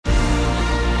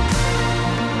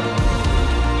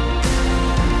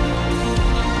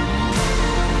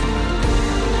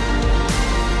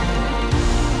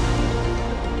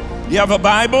You have a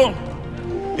Bible?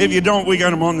 If you don't, we got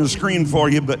them on the screen for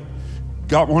you, but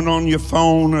got one on your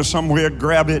phone or somewhere,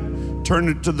 grab it, turn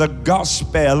it to the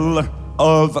Gospel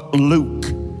of Luke.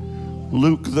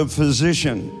 Luke the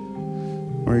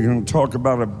physician. We're going to talk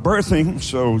about a birthing,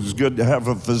 so it's good to have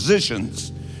a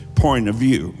physician's point of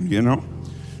view, you know.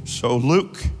 So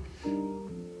Luke's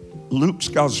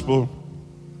Gospel,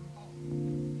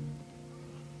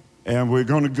 and we're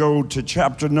going to go to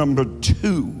chapter number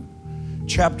 2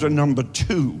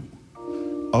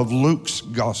 of Luke's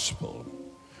Gospel.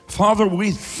 Father,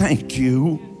 we thank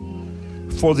you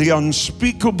for the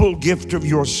unspeakable gift of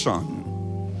your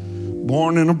Son,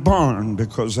 born in a barn,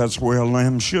 because that's where a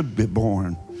lamb should be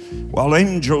born. While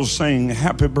angels sang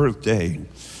happy birthday,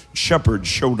 shepherds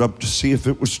showed up to see if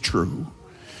it was true.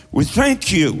 We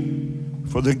thank you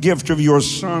for the gift of your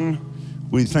Son.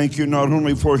 We thank you not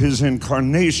only for his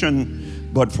incarnation,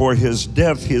 but for his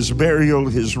death, his burial,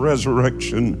 his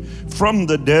resurrection from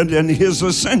the dead, and his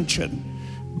ascension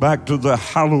back to the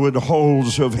hallowed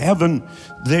halls of heaven,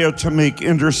 there to make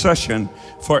intercession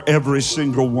for every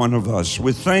single one of us.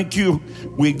 We thank you.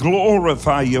 We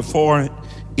glorify you for it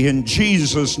in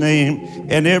Jesus' name.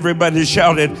 And everybody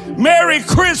shouted, Merry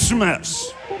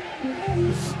Christmas!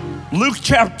 Luke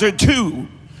chapter 2,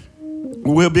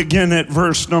 we'll begin at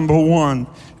verse number 1.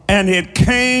 And it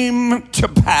came to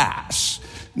pass.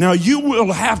 Now you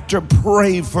will have to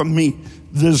pray for me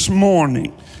this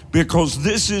morning, because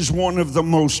this is one of the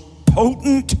most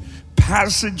potent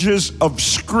passages of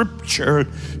Scripture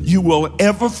you will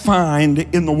ever find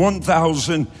in the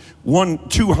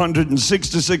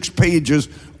 1,266 pages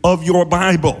of your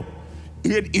Bible.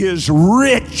 It is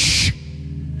rich.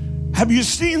 Have you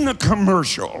seen the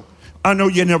commercial? I know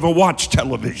you never watch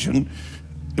television.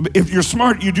 If you're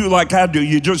smart, you do like I do.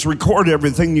 You just record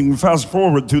everything. You can fast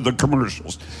forward through the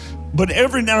commercials. But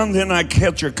every now and then I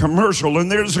catch a commercial, and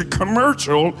there's a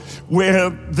commercial where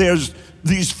there's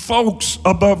these folks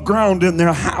above ground in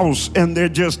their house, and they're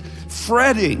just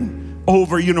fretting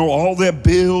over, you know, all their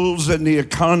bills and the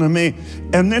economy.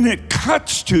 And then it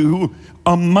cuts to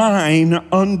a mine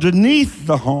underneath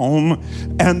the home,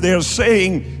 and they're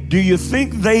saying, do you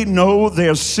think they know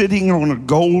they're sitting on a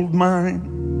gold mine?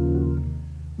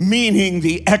 Meaning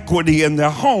the equity in their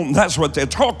home. That's what they're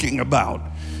talking about.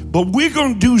 But we're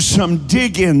going to do some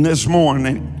digging this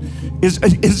morning.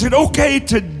 Is it okay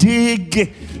to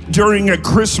dig during a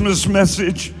Christmas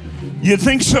message? You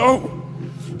think so?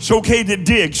 It's okay to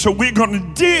dig. So we're going to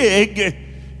dig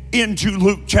into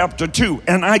Luke chapter 2.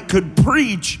 And I could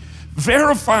preach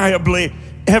verifiably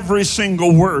every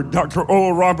single word. Dr.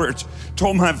 Oral Roberts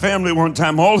told my family one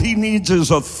time, all he needs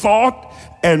is a thought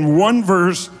and one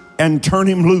verse, and turn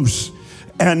him loose.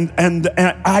 And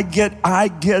I get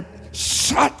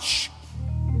such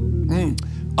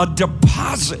a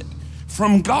deposit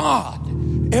from God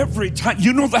every time.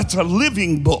 You know, that's a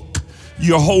living book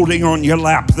you're holding on your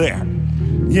lap there.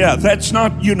 Yeah, that's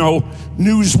not, you know,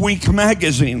 Newsweek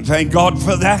magazine. Thank God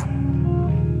for that.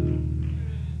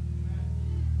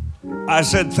 I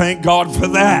said, thank God for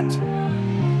that.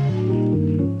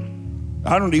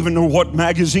 I don't even know what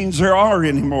magazines there are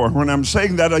anymore. When I'm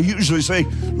saying that, I usually say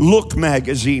Look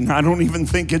magazine. I don't even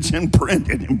think it's in print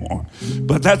anymore.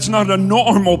 But that's not a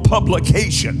normal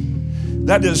publication.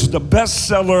 That is the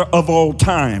bestseller of all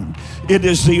time. It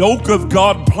is the oak of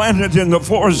God planted in the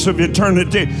forest of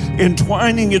eternity,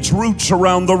 entwining its roots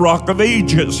around the rock of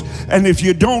ages. And if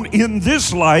you don't in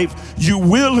this life, you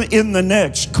will in the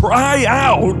next. Cry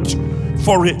out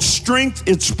for its strength,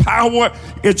 its power,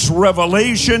 its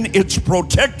revelation, its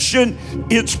protection,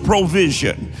 its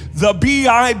provision. The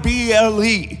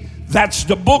Bible, that's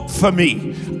the book for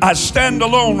me. I stand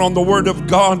alone on the Word of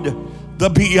God,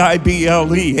 the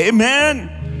Bible.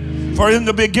 Amen? For in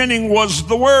the beginning was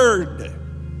the Word.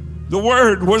 The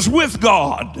Word was with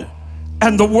God,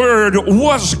 and the Word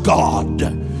was God.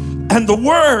 And the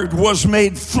Word was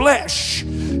made flesh,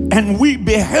 and we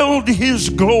beheld his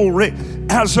glory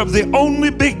as of the only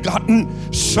begotten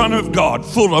Son of God,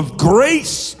 full of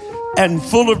grace and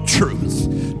full of truth.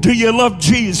 Do you love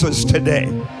Jesus today?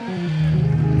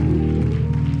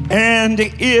 And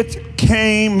it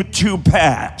came to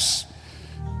pass.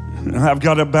 I've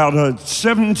got about a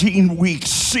 17-week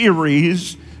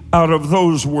series out of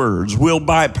those words. We'll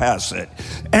bypass it.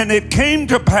 And it came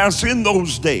to pass in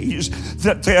those days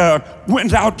that there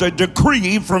went out a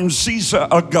decree from Caesar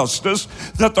Augustus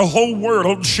that the whole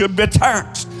world should be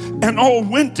taxed. And all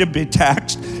went to be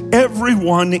taxed,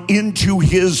 everyone into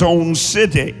his own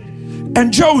city.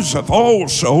 And Joseph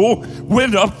also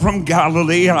went up from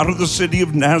Galilee out of the city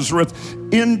of Nazareth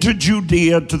into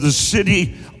Judea to the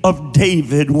city of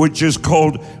David, which is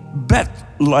called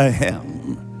Bethlehem.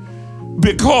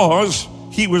 because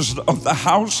he was of the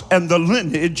house and the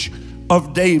lineage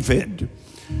of David,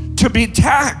 to be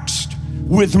taxed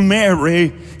with Mary,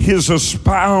 his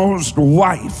espoused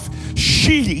wife,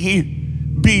 she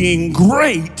being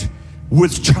great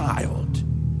with child.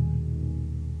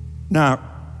 Now,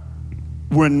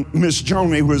 when Miss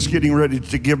Joni was getting ready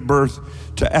to give birth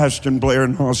to Ashton Blair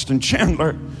and Austin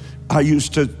Chandler, I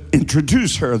used to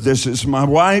introduce her. This is my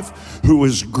wife who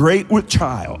is great with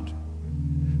child.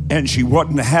 And she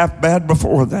wasn't half bad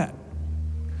before that.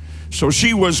 So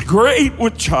she was great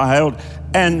with child,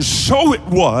 and so it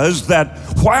was that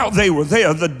while they were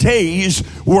there, the days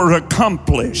were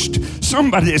accomplished.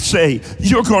 Somebody say,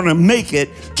 you're going to make it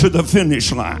to the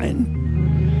finish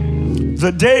line.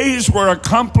 The days were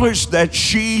accomplished that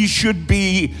she should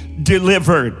be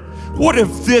delivered. What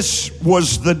if this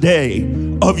was the day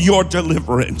of your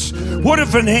deliverance? What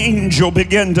if an angel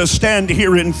began to stand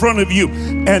here in front of you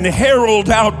and herald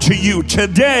out to you,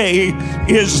 today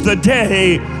is the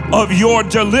day of your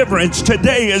deliverance.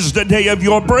 Today is the day of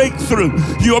your breakthrough.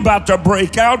 You're about to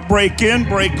break out, break in,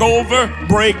 break over,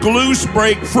 break loose,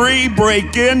 break free,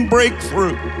 break in, break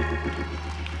through.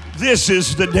 This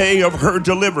is the day of her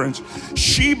deliverance.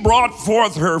 She brought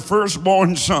forth her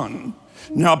firstborn son.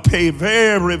 Now pay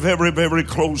very, very, very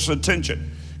close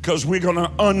attention, because we're going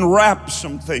to unwrap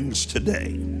some things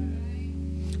today.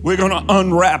 We're going to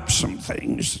unwrap some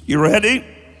things. You ready?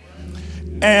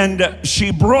 And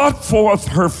she brought forth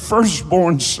her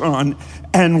firstborn son,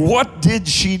 and what did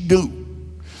she do?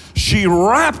 She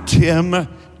wrapped him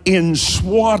in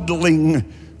swaddling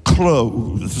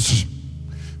clothes.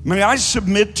 May I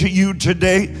submit to you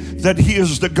today that he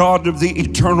is the God of the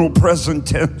eternal present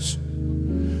tense.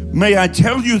 May I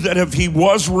tell you that if he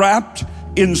was wrapped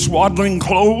in swaddling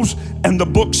clothes, and the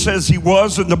book says he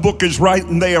was, and the book is right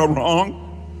and they are wrong,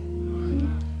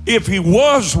 if he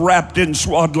was wrapped in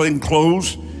swaddling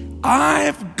clothes,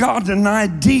 I've got an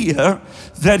idea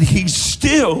that he's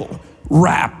still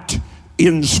wrapped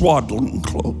in swaddling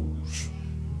clothes.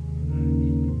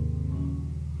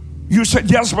 You said,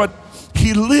 yes, but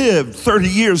he lived 30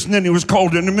 years and then he was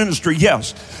called into ministry.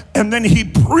 Yes. And then he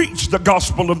preached the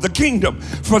gospel of the kingdom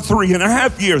for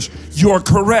 3.5 years. You're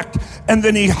correct. And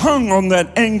then he hung on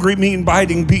that angry, mean,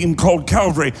 biting beam called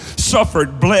Calvary,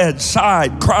 suffered, bled,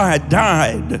 sighed, cried,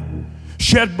 died,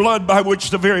 shed blood by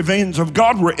which the very veins of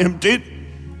God were emptied.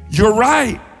 You're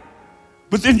right.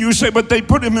 But then you say, but they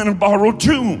put him in a borrowed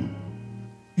tomb.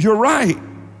 You're right.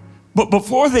 But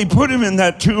before they put him in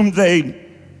that tomb, they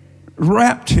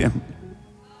wrapped him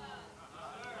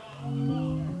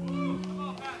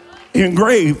in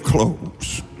grave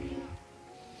clothes.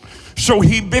 So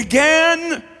he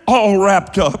began all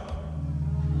wrapped up,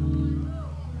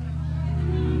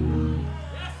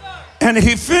 and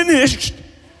he finished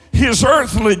his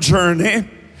earthly journey,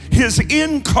 his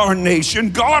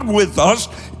incarnation, God with us,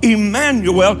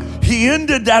 Emmanuel. He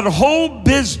ended that whole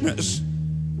business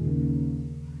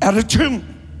at a tomb,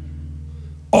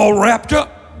 all wrapped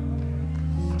up.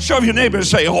 Show your neighbor and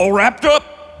say, all wrapped up.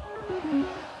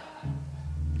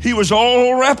 He was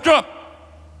all wrapped up.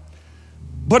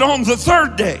 But on the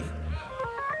third day,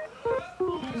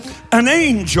 an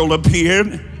angel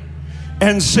appeared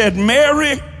and said,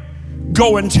 Mary,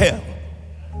 go and tell.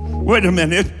 Wait a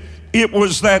minute. It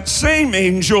was that same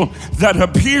angel that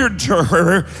appeared to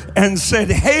her and said,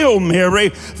 Hail Mary,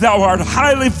 thou art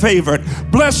highly favored.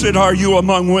 Blessed are you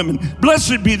among women.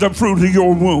 Blessed be the fruit of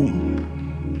your womb.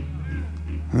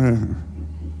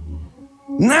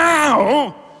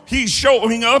 Now he's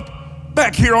showing up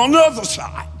back here on the other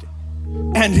side,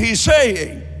 and he's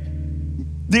saying,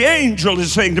 the angel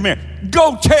is saying to Mary,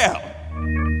 go tell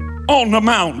on the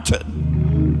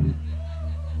mountain,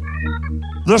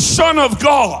 the Son of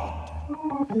God.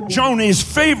 Joni's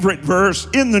favorite verse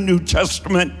in the New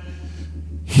Testament,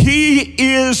 he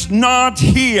is not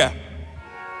here.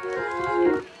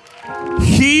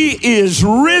 He is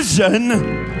risen,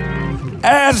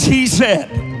 as he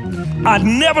said. I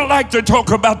never like to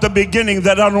talk about the beginning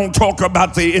that I don't talk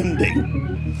about the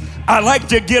ending. I like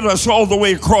to get us all the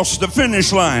way across the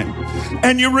finish line.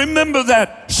 And you remember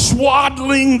that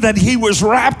swaddling that he was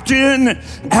wrapped in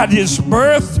at his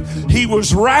birth? He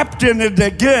was wrapped in it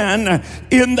again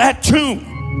in that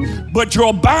tomb. But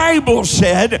your Bible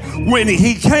said when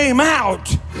he came out,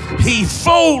 he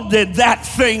folded that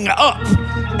thing up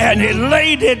and he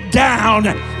laid it down,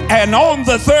 and on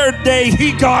the third day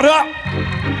he got up.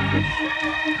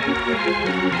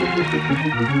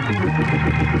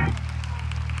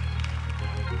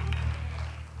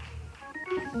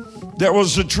 There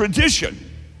was a tradition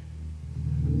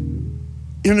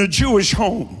in a Jewish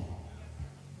home.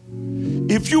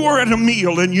 If you were at a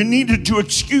meal and you needed to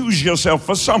excuse yourself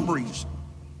for some reason,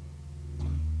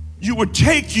 you would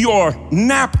take your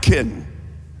napkin,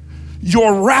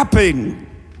 your wrapping,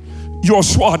 your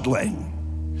swaddling,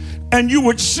 and you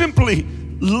would simply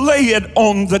lay it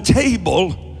on the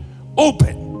table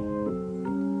open.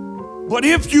 But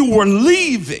if you were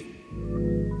leaving,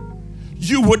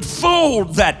 you would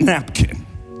fold that napkin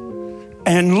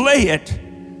and lay it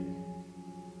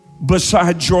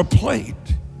beside your plate.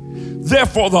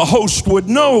 Therefore, the host would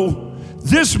know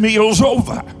this meal's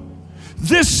over.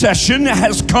 This session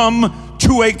has come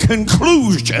to a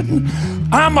conclusion.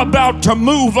 I'm about to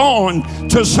move on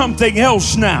to something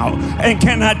else now. And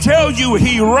can I tell you,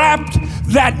 he wrapped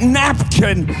that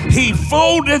napkin, he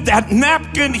folded that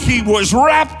napkin he was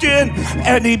wrapped in,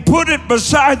 and he put it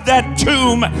beside that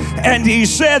tomb, and he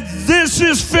said, this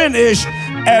is finished,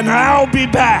 and I'll be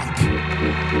back.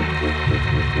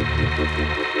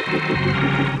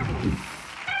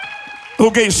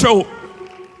 Okay, so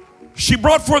she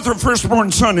brought forth her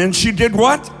firstborn son, and she did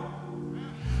what?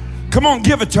 Come on,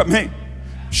 give it to me.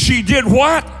 She did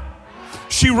what?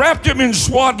 She wrapped him in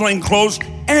swaddling clothes,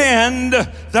 and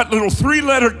that little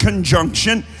three-letter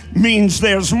conjunction means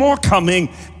there's more coming,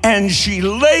 and she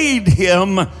laid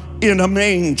him in a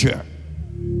manger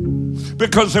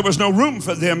because there was no room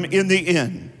for them in the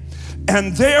inn.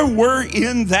 And there were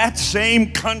in that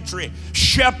same country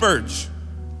shepherds.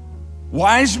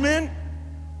 Wise men?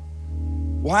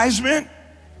 Wise men?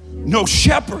 No,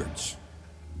 shepherds.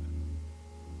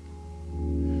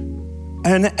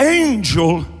 An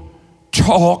angel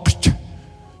talked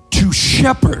to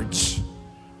shepherds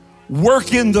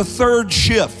working the third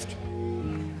shift.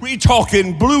 We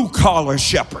talking blue-collar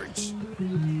shepherds.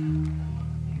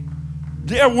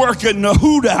 They're working the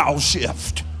hoot owl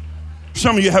shift.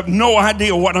 Some of you have no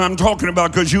idea what I'm talking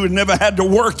about because you had never had to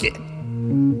work it.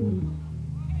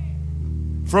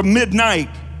 From midnight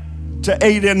to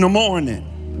 8 in the morning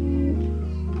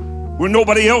when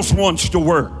nobody else wants to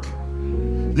work.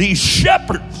 These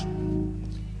shepherds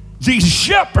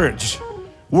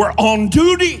were on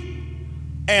duty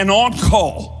and on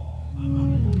call.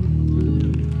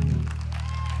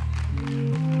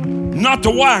 Not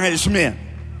the wise men.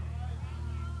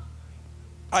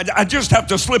 I just have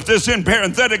to slip this in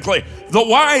parenthetically. The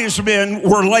wise men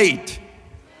were late.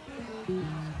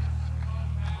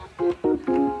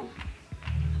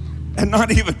 And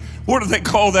not even, what do they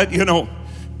call that,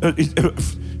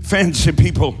 fancy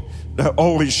people that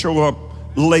always show up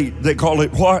late. They call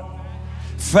it what?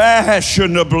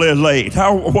 Fashionably late.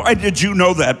 Why did you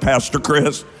know that, Pastor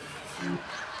Chris?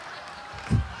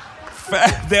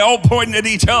 They're all pointing at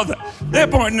each other. They're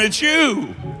pointing at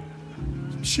you,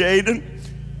 Shaden.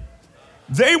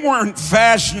 They weren't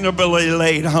fashionably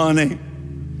late, honey.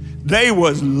 They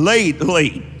was late.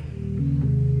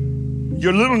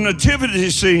 Your little nativity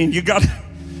scene, you got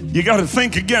to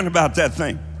think again about that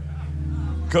thing.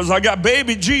 Because I got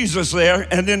baby Jesus there,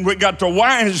 and then we got the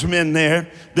wise men there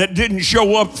that didn't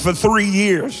show up for 3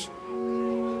 years.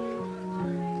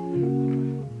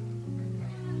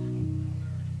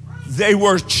 They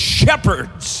were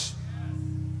shepherds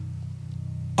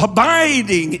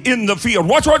abiding in the field.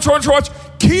 Watch.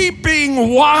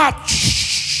 Keeping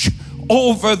watch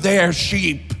over their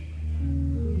sheep.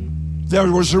 There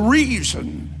was a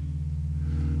reason.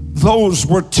 Those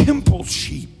were temple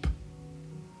sheep.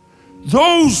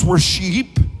 Those were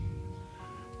sheep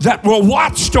that were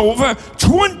watched over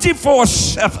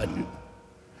 24/7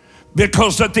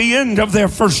 because at the end of their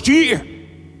first year,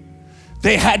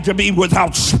 they had to be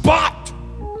without spot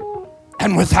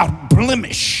and without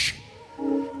blemish.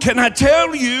 Can I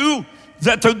tell you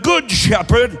that the Good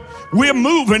Shepherd, we're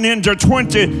moving into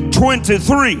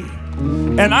 2023,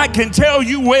 and I can tell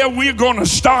you where we're going to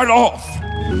start off.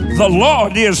 The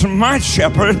Lord is my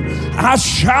shepherd, I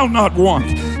shall not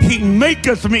want. He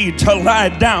maketh me to lie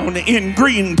down in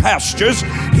green pastures.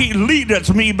 He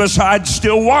leadeth me beside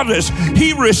still waters.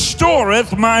 He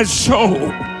restoreth my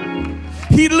soul.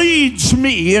 He leads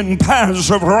me in paths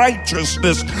of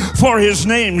righteousness for his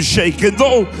name's sake. And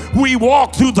though we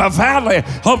walk through the valley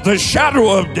of the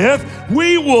shadow of death,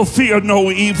 we will fear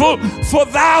no evil, for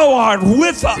thou art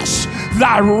with us.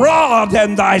 Thy rod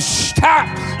and thy staff,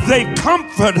 they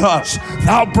comfort us.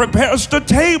 Thou preparest a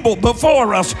table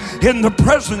before us in the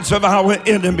presence of our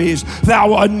enemies. Thou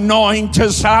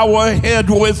anointest our head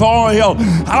with oil.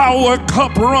 Our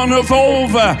cup runneth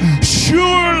over.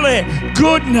 Surely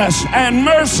goodness and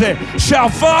mercy shall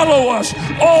follow us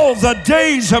all the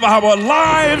days of our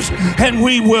lives, and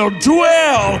we will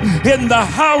dwell in the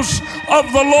house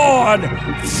of the Lord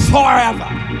forever.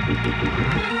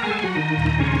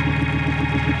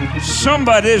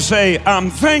 Somebody say, I'm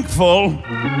thankful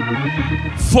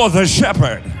for the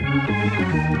shepherd.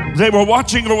 They were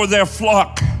watching over their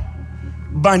flock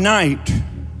by night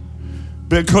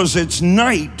because it's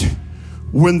night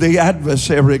when the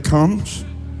adversary comes.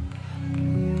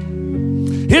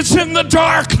 It's in the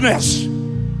darkness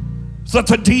that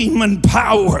the demon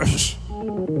powers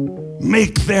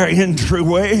make their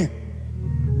entryway.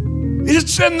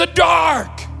 It's in the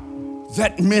dark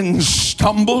that men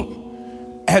stumble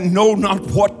and know not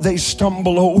what they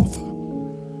stumble over.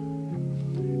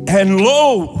 And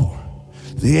lo,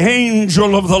 the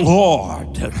angel of the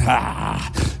Lord,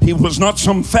 he was not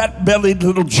some fat-bellied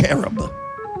little cherub,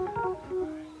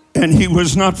 and he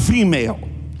was not female.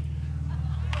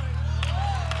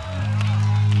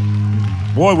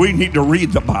 Boy, we need to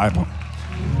read the Bible.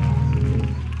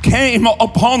 Came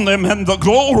upon them, and the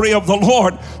glory of the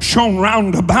Lord shone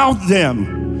round about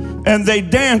them, and they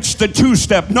danced the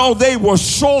two-step. No, they were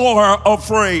sore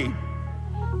afraid.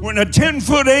 When a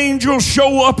 10-foot angel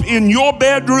show up in your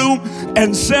bedroom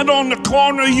and sat on the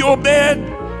corner of your bed,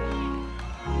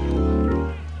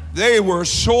 they were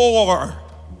sore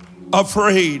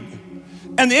afraid.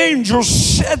 And the angel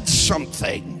said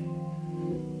something.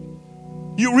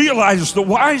 You realize the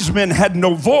wise men had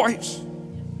no voice.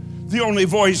 The only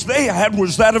voice they had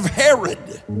was that of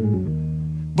Herod.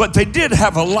 But they did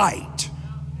have a light.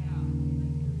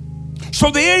 So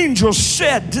the angel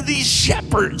said to these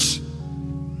shepherds,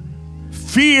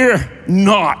 fear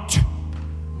not.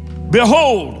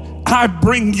 Behold, I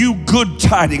bring you good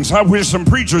tidings. I wish some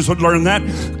preachers would learn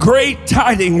that. Great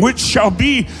tidings, which shall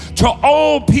be to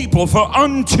all people. For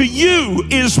unto you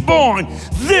is born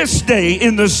this day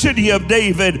in the city of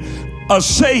David a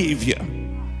Savior,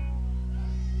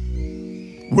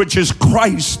 which is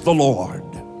Christ the Lord.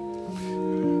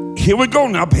 Here we go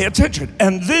now, pay attention.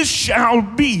 And this shall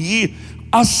be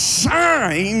a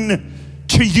sign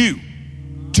to you.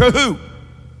 To who?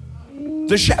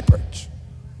 The shepherds.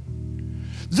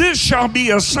 This shall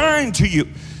be a sign to you.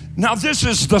 Now, this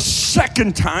is the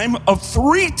second time of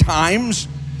 3 times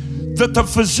that the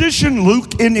physician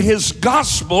Luke in his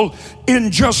gospel, in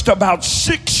just about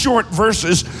 6 short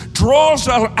verses, draws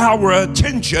our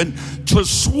attention to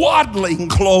swaddling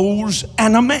clothes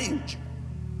and a manger.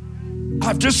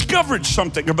 I've discovered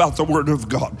something about the Word of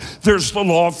God. There's the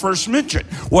law of first mention.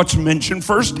 What's mentioned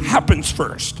first happens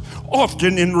first,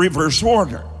 often in reverse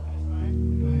order.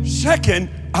 Second,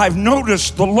 I've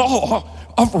noticed the law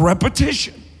of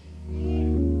repetition.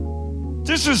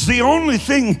 This is the only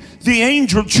thing the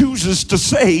angel chooses to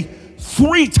say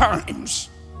 3 times.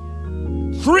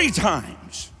 3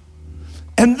 times.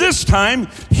 And this time,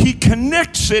 he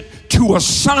connects it to a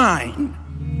sign.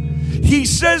 He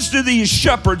says to these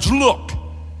shepherds, look,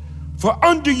 for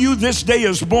unto you this day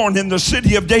is born in the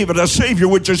city of David a Savior,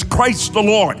 which is Christ the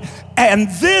Lord. And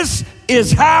this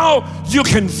is how you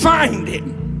can find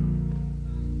him.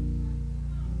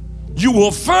 You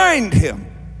will find him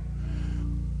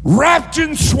wrapped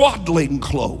in swaddling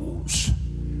clothes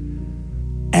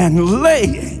and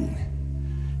laying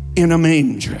in a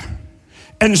manger.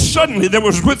 And suddenly there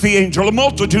was with the angel a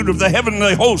multitude of the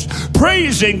heavenly host,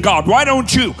 praising God. Why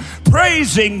don't you?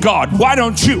 Praising God. Why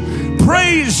don't you?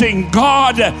 Praising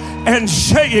God and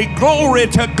saying, glory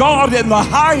to God in the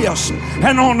highest,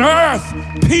 and on earth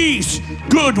peace,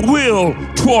 goodwill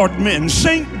toward men.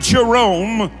 Saint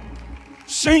Jerome,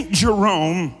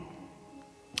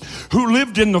 who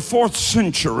lived in the 4th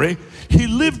century, he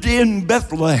lived in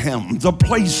Bethlehem, the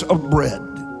place of bread.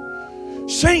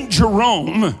 Saint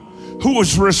Jerome, who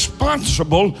was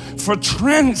responsible for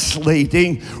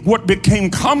translating what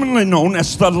became commonly known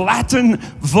as the Latin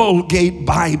Vulgate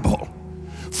Bible,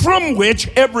 from which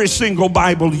every single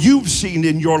Bible you've seen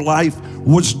in your life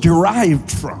was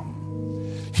derived from.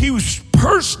 He was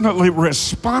personally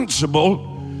responsible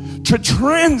to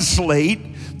translate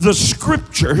the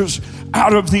scriptures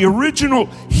out of the original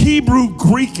Hebrew,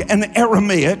 Greek, and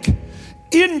Aramaic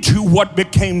into what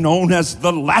became known as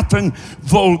the Latin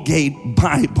Vulgate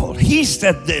Bible. He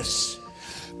said this: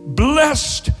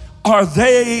 blessed are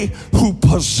they who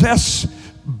possess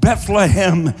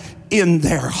Bethlehem in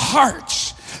their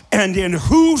hearts, and in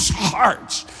whose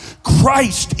hearts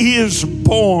Christ is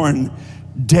born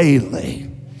daily.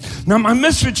 Now, my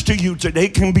message to you today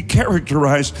can be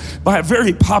characterized by a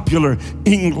very popular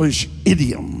English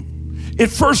idiom. It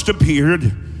first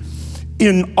appeared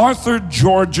in Arthur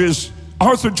George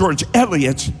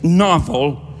Eliot's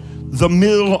novel, The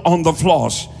Mill on the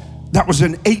Floss. That was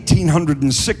in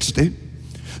 1860.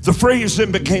 The phrase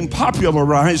then became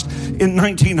popularized in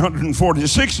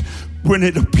 1946 when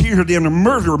it appeared in a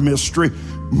murder mystery,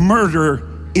 Murder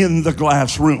in the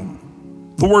Glass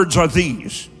Room. The words are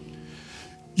these: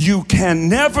 You can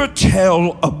never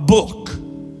tell a book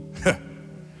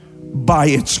by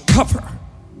its cover.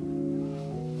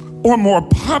 Or more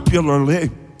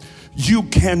popularly, you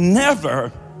can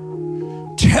never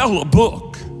tell a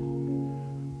book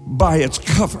by its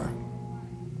cover.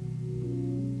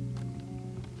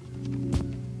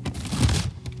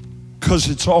 Because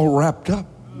it's all wrapped up.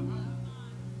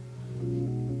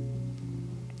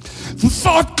 The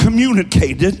thought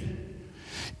communicated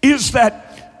is that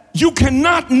you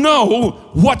cannot know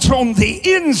what's on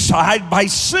the inside by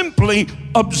simply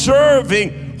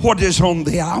observing what is on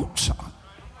the outside.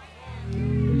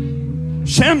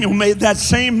 Samuel made that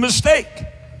same mistake.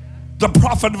 The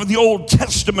prophet of the Old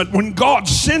Testament, when God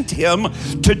sent him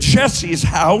to Jesse's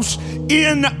house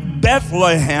in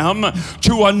Bethlehem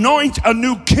to anoint a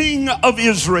new king of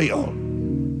Israel.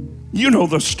 You know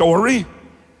the story.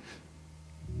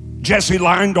 Jesse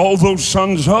lined all those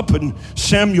sons up, and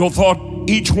Samuel thought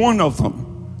each one of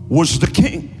them was the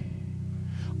king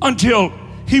until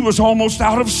he was almost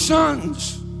out of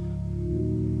sons.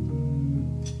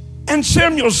 And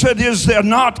Samuel said, "Is there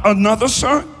not another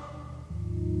son?"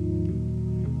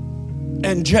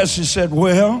 And Jesse said,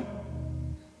 "Well,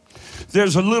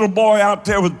 there's a little boy out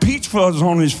there with peach fuzz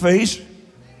on his face,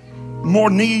 more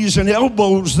knees and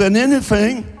elbows than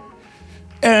anything.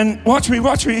 And watch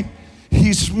me,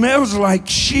 he smells like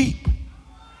sheep.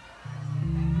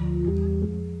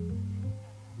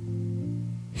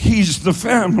 He's the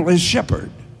family shepherd."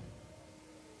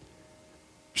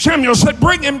 Samuel said,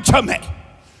 "Bring him to me."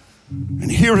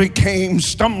 And here he came,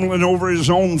 stumbling over his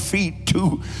own feet,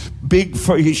 too big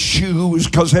for his shoes,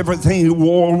 because everything he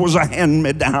wore was a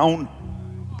hand-me-down.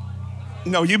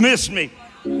 No, you missed me.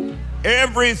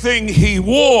 Everything he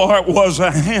wore was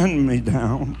a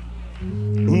hand-me-down.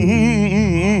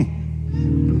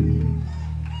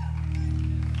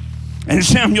 And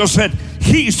Samuel said,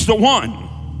 "He's the one."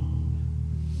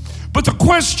 But the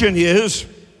question is,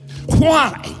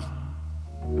 why?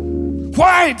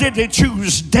 Why did he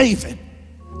choose David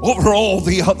over all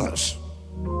the others?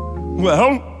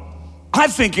 Well, I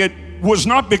think it was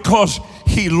not because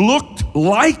he looked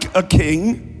like a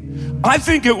king. I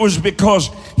think it was because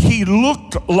he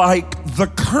looked like the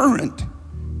current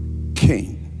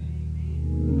king.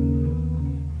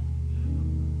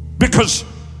 Because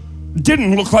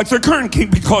didn't look like the current king,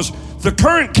 because the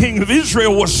current king of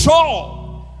Israel was Saul.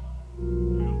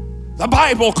 The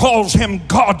Bible calls him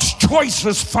God's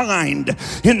choicest find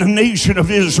in the nation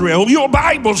of Israel. Your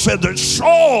Bible said that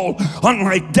Saul,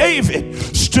 unlike David,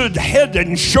 stood head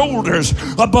and shoulders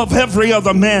above every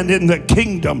other man in the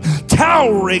kingdom,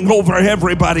 towering over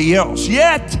everybody else.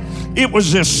 Yet, it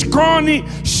was this scrawny,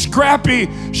 scrappy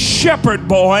shepherd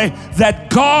boy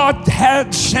that God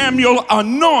had Samuel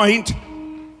anoint,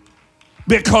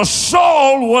 because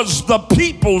Saul was the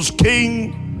people's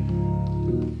king,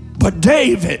 but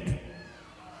David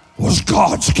was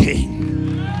God's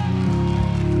king.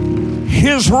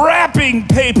 His wrapping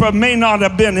paper may not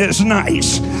have been as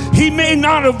nice. He may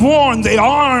not have worn the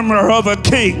armor of a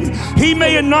king. He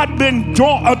may have not been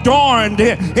adorned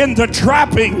in the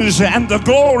trappings and the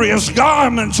glorious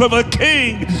garments of a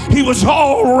king. He was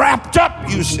all wrapped up,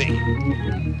 you see.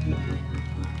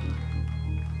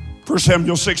 1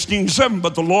 Samuel 16:7,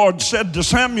 but the Lord said to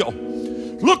Samuel,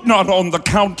 "Look not on the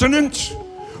countenance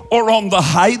or on the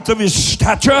height of his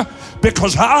stature,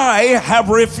 because I have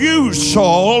refused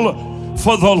Saul,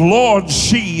 for the Lord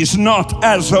sees not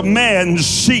as a man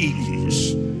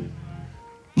sees.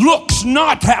 Looks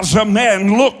not as a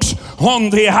man looks on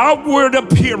the outward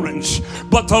appearance,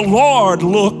 but the Lord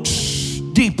looks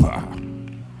deeper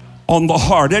on the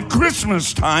heart." At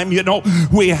Christmas time, you know,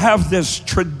 we have this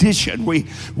tradition.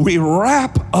 We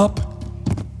wrap up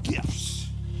gifts.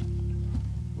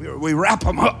 We wrap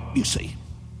them up, you see.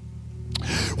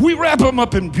 We wrap them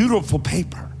up in beautiful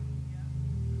paper.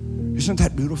 Isn't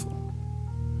that beautiful?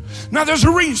 Now, there's a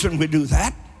reason we do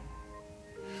that.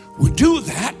 We do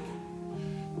that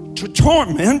to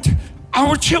torment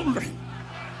our children,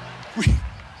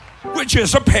 which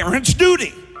is a parent's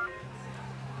duty.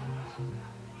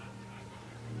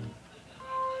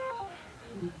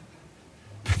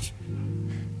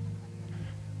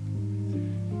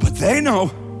 But they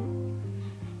know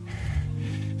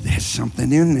there's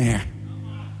something in there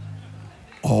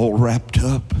all wrapped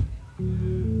up.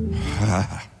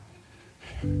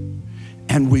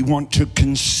 And we want to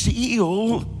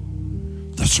conceal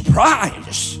the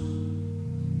surprise.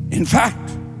 In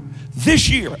fact, this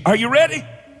year, are you ready?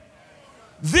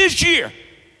 This year,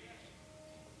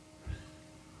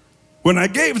 when I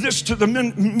gave this to the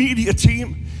media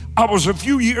team, I was a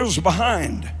few years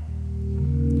behind.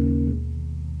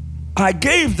 I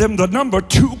gave them the number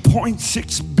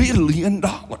 $2.6 billion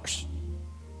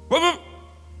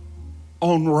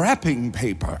on wrapping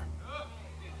paper.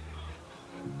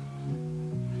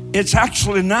 It's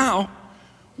actually now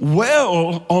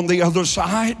well on the other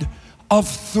side of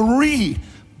 $3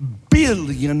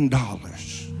 billion.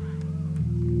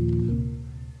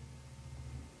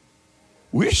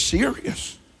 We're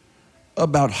serious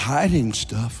about hiding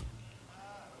stuff.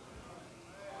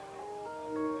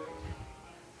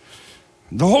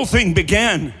 The whole thing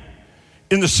began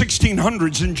in the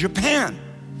 1600s in Japan.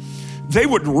 They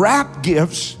would wrap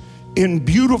gifts in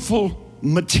beautiful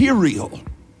material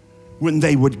when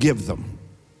they would give them.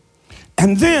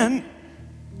 And then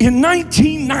in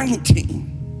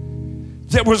 1919,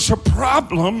 there was a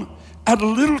problem at a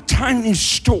little tiny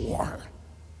store.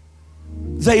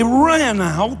 They ran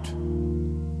out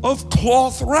of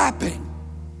cloth wrapping.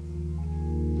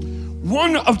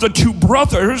 One of the two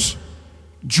brothers,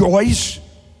 Joyce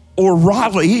or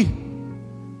Raleigh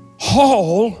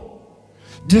Hall,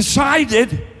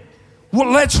 decided,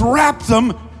 well, let's wrap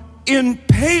them in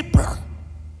paper.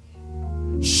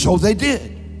 So they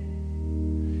did.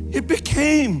 It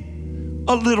became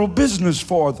a little business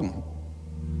for them.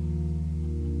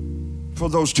 For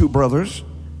those two brothers,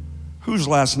 whose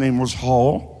last name was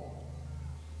Hall.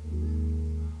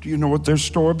 Do you know what their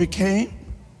store became?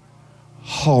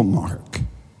 Hallmark.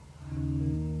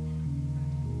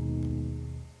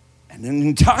 And an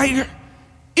entire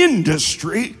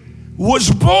industry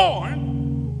was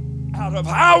born out of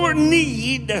our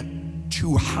need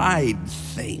to hide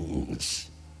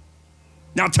things.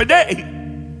 Now today,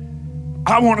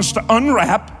 I want us to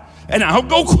unwrap, and I'll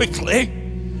go quickly.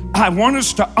 I want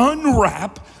us to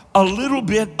unwrap a little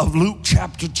bit of Luke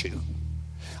chapter 2.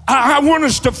 I want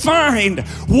us to find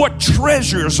what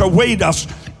treasures await us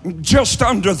just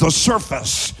under the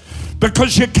surface.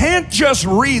 Because you can't just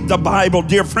read the Bible,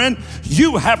 dear friend.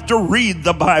 You have to read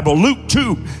the Bible. Luke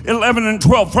 2, 11 and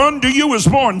 12. For unto you is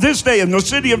born this day in the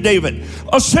city of David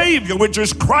a Savior, which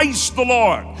is Christ the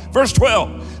Lord. Verse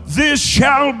 12. This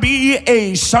shall be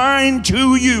a sign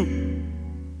to you.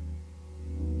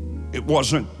 It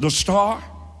wasn't the star.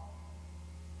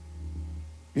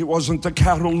 It wasn't the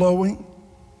cattle lowing.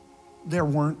 There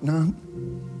weren't none.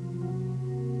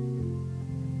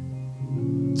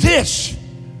 This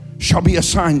shall be a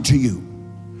sign to you.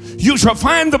 You shall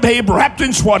find the babe wrapped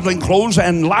in swaddling clothes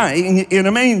and lying in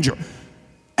a manger.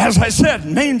 As I said,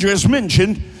 manger is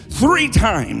mentioned 3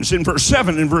 times in verse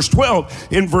 7, in verse 12,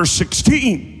 in verse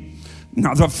 16.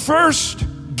 Now the first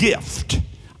gift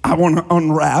I want to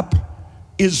unwrap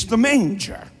is the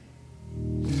manger.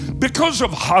 Because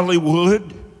of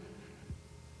Hollywood,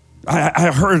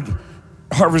 I heard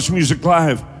Harvest Music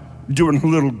Live doing a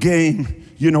little game.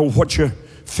 You know, what's your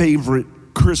favorite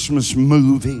Christmas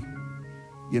movie?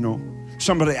 You know,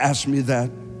 somebody asked me that.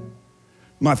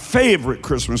 My favorite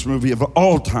Christmas movie of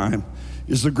all time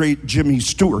is the great Jimmy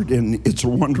Stewart in It's a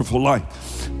Wonderful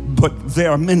Life. But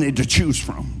there are many to choose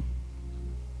from.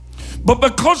 But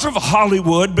because of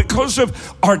Hollywood, because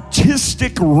of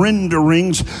artistic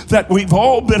renderings that we've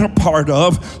all been a part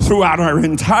of throughout our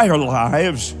entire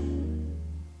lives,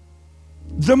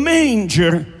 the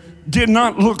manger did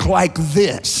not look like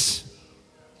this.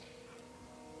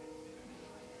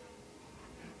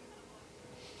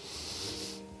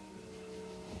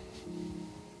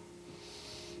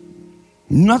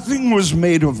 Nothing was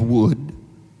made of wood.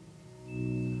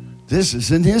 This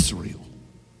is in Israel.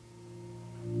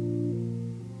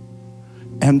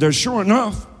 And there, sure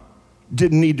enough,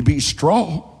 didn't need to be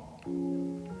straw.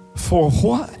 For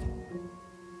what?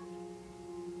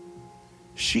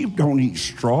 Sheep don't eat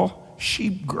straw.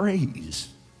 Sheep graze.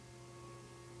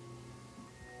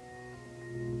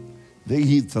 They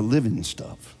eat the living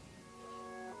stuff.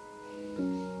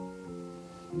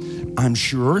 I'm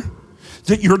sure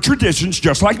that your traditions,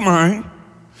 just like mine,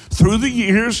 through the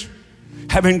years,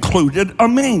 have included a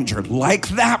manger like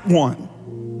that one.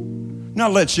 Now,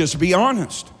 let's just be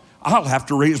honest. I'll have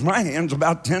to raise my hands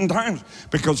about 10 times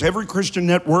because every Christian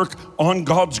network on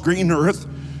God's green earth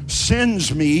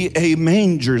sends me a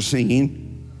manger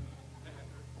scene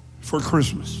for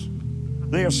Christmas.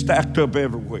 They are stacked up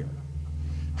everywhere.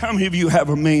 How many of you have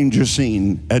a manger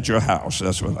scene at your house?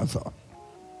 That's what I thought.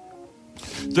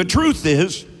 The truth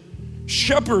is,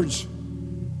 shepherds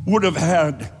would have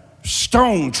had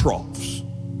stone troughs.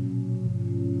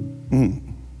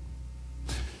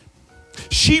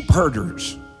 Sheep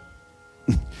herders,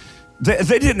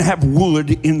 they didn't have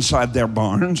wood inside their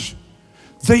barns.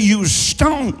 They used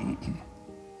stone,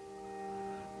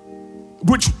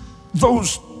 which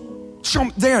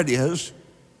there it is.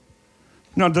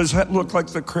 Now, does that look like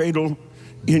the cradle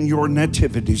in your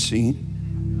nativity scene.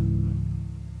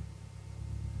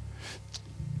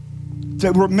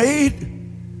 They were made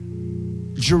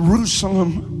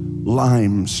Jerusalem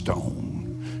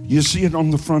limestone. You see it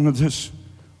on the front of this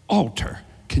altar.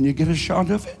 Can you get a shot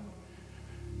of it?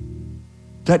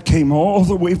 That came all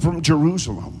the way from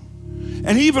Jerusalem.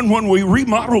 And even when we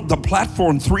remodeled the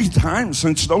platform 3 times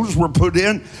since those were put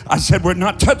in, I said, we're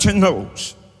not touching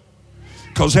those.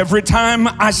 Because every time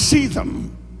I see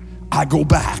them, I go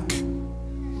back.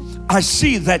 I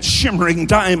see that shimmering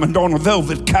diamond on a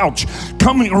velvet couch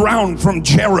coming around from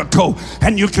Jericho,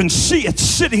 and you can see it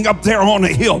sitting up there on a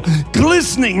hill,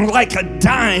 glistening like a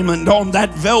diamond on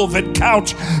that velvet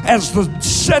couch as the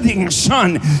setting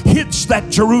sun hits that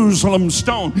Jerusalem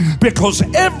stone, because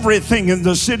everything in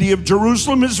the city of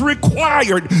Jerusalem is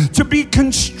required to be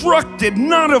constructed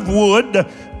not of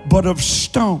wood, but of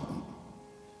stone.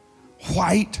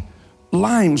 White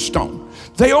limestone.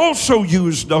 They also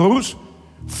used those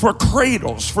for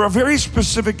cradles, for a very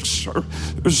specific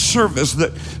service,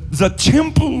 that the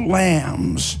temple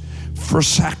lambs for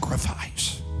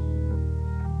sacrifice.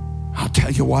 I'll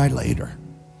tell you why later.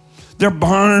 Their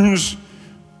barns,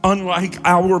 unlike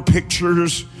our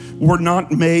pictures, were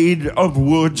not made of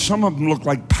wood. Some of them look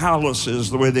like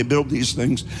palaces, the way they build these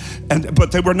things,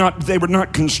 but they were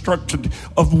not constructed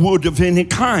of wood of any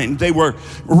kind. They were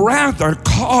rather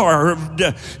carved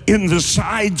in the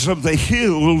sides of the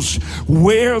hills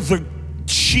where the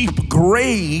sheep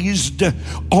grazed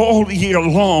all year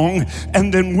long,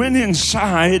 and then went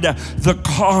inside the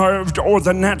carved or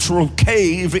the natural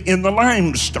cave in the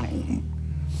limestone.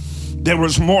 There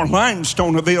was more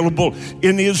limestone available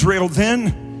in Israel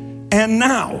then and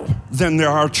now than there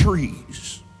are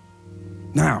trees.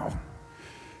 Now,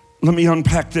 let me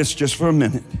unpack this just for a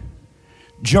minute.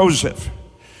 Joseph,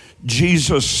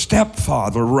 Jesus'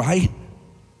 stepfather, right?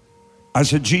 I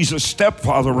said Jesus'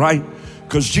 stepfather, right?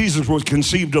 Because Jesus was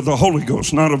conceived of the Holy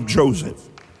Ghost, not of Joseph.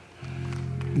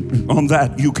 On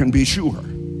that you can be sure.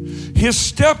 His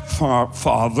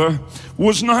stepfather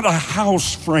was not a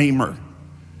house framer.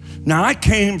 Now, I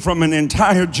came from an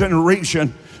entire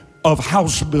generation of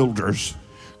house builders,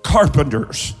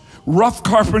 carpenters, rough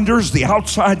carpenters, the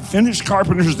outside, finished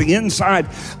carpenters, the inside.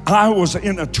 I was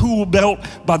in a tool belt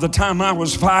by the time I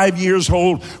was 5 years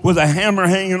old, with a hammer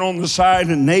hanging on the side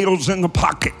and nails in the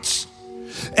pockets.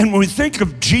 And when we think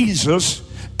of Jesus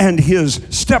and his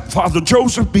stepfather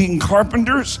Joseph being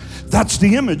carpenters, that's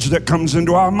the image that comes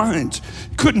into our minds.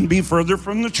 Couldn't be further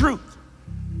from the truth.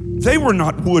 They were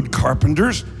not wood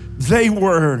carpenters. They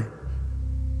were,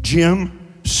 Jim,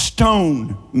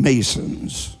 stone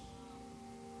masons.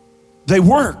 They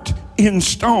worked in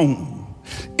stone.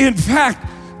 In fact,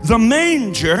 the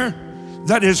manger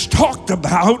that is talked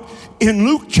about in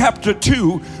Luke chapter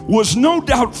 2 was no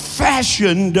doubt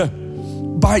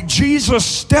fashioned by Jesus'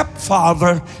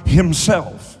 stepfather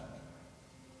himself.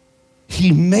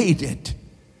 He made it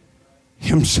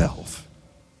himself.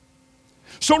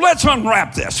 So let's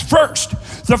unwrap this. First,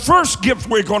 the first gift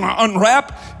we're going to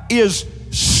unwrap is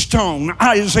stone.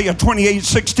 Isaiah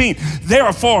 28:16.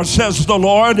 Therefore, says the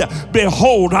Lord,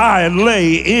 behold, I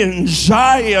lay in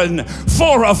Zion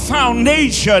for a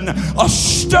foundation, a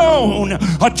stone,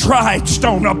 a tried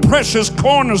stone, a precious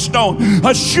cornerstone,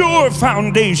 a sure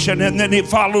foundation. And then he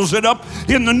follows it up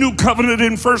in the new covenant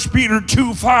in 1 Peter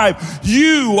 2:5.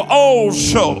 You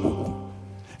also,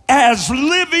 as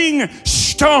living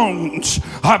stones,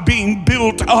 are being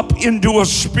built up into a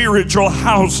spiritual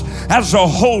house as a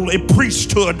holy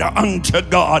priesthood unto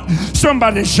God.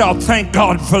 Somebody shout, thank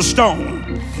God for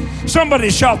stone. Somebody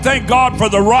shout, thank God for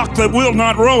the rock that will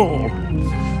not roll.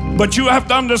 But you have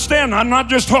to understand, I'm not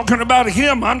just talking about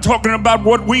him. I'm talking about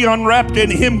what we unwrapped in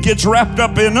him gets wrapped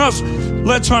up in us.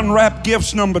 Let's unwrap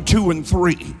gifts number 2 and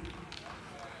 3.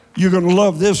 You're going to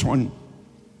love this one.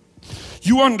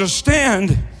 You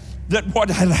understand that what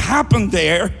had happened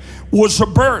there was a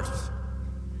birth.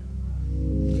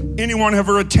 Anyone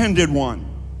ever attended one?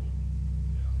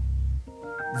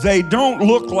 They don't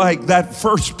look like that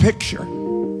first picture.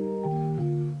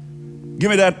 Give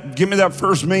me that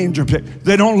first manger picture.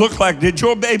 They don't look like, did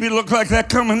your baby look like that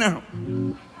coming out?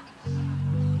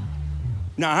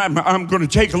 Now, I'm going to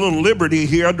take a little liberty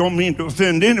here. I don't mean to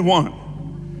offend anyone.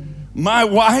 My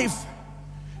wife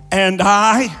and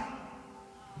I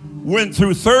went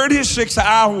through 36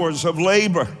 hours of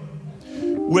labor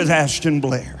with Ashton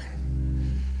Blair.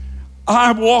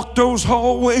 I walked those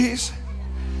hallways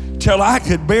till I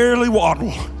could barely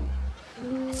waddle.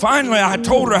 Finally, I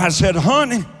told her, I said,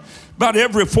 honey, about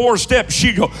every 4 steps,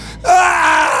 she'd go,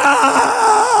 ah!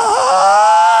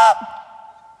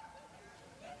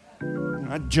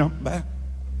 And I'd jump back.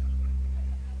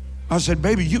 I said,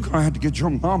 baby, you're going to have to get your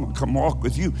mama to come walk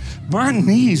with you. My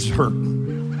knees hurt.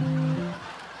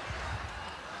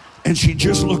 And she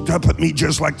just looked up at me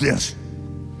just like this.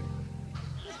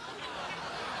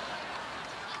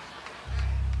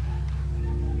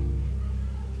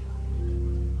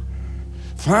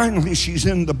 Finally, she's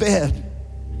in the bed,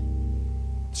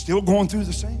 still going through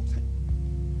the same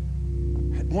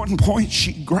thing. At one point,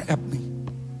 she grabbed me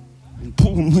and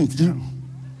pulled me down.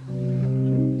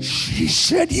 She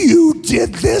said, you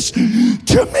did this to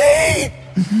me.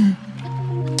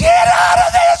 Get out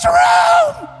of this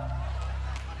room.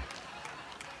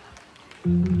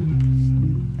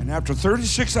 And after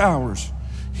 36 hours,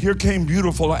 here came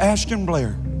beautiful Ashton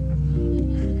Blair.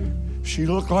 She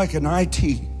looked like an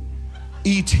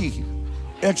E.T.,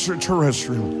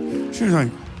 extraterrestrial. She's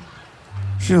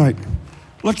like,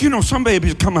 look, you know, some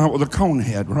babies come out with a cone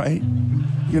head, right?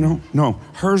 You know, no,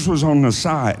 hers was on the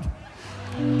side.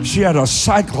 She had a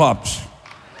cyclops,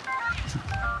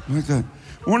 like that.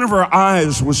 One of her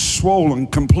eyes was swollen,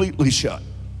 completely shut.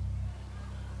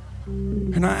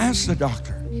 And I asked the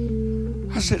doctor,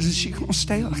 I said, is she gonna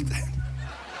stay like that?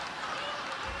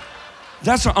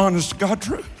 That's an honest to God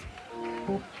truth.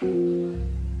 And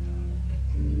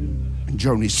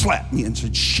Joni slapped me and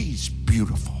said, she's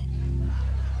beautiful.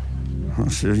 I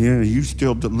said, yeah, you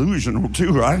still delusional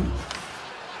too, right?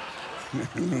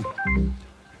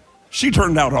 She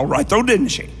turned out all right though, didn't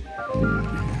she?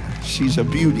 She's a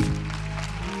beauty.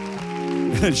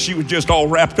 She was just all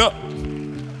wrapped up.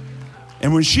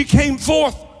 And when she came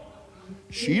forth,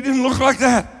 she didn't look like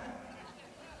that.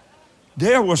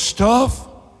 There was stuff,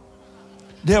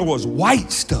 there was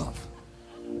white stuff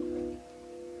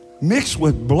mixed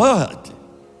with blood.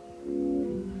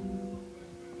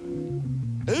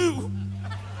 Ooh.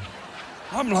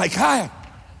 I'm like, I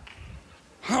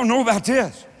don't know about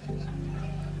this.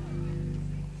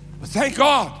 But thank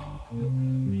God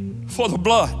for the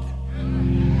blood.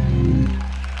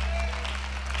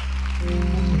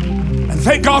 And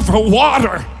thank God for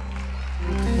water.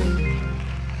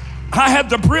 I had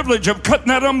the privilege of cutting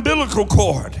that umbilical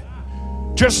cord.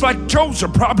 Just like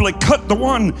Joseph probably cut the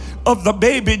one of the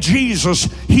baby Jesus.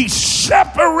 He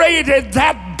separated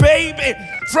that baby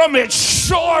from its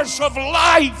source of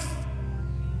life.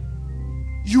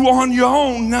 You on your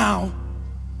own now.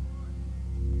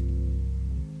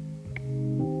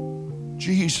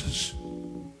 Jesus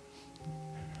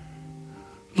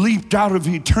leaped out of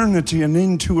eternity and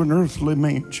into an earthly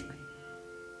manger.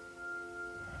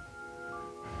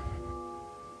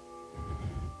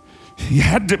 He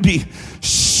had to be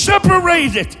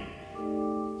separated,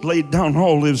 laid down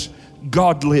all his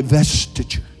godly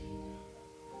vestige,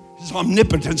 his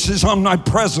omnipotence, his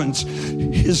omnipresence,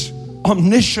 his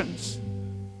omniscience,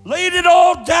 laid it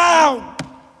all down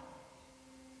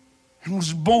and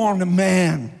was born a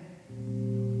man,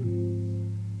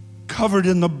 covered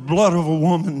in the blood of a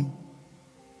woman,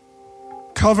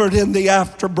 covered in the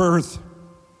afterbirth,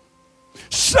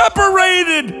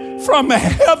 separated from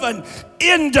heaven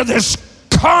into this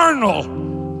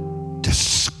carnal,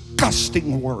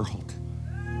 disgusting world.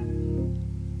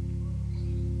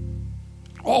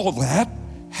 All that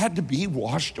had to be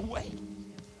washed away.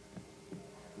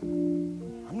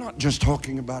 I'm not just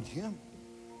talking about him.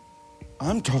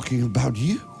 I'm talking about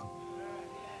you.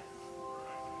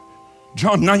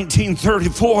 John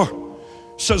 19:34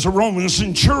 says a Roman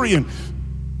centurion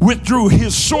withdrew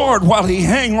his sword while he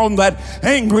hung on that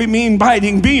angry, mean,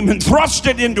 biting beam and thrust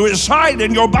it into his side.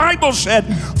 And your Bible said,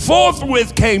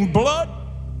 forthwith came blood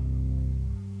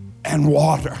and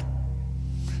water.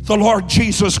 The Lord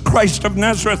Jesus Christ of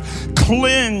Nazareth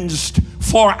cleansed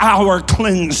for our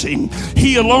cleansing.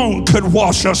 He alone could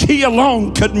wash us. He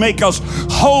alone could make us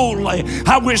holy.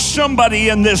 I wish somebody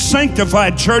in this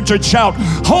sanctified church would shout,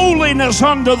 holiness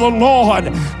unto the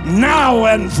Lord now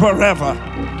and forever.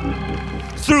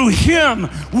 Through him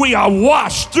we are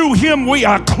washed. Through him we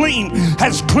are clean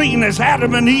as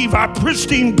Adam and Eve, our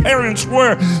pristine parents,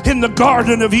 were in the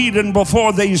Garden of Eden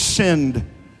before they sinned.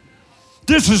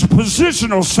 This is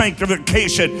positional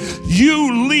sanctification.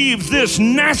 You leave this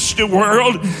nasty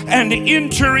world and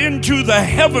enter into the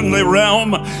heavenly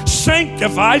realm,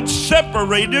 sanctified,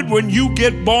 separated. When you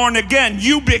get born again,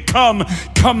 you become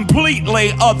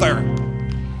completely other.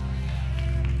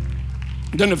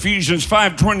 Then Ephesians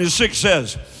 5:26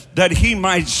 says that he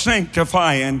might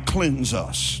sanctify and cleanse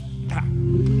us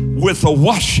with the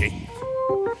washing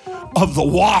of the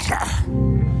water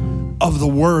of the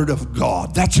Word of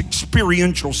God. That's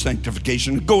experiential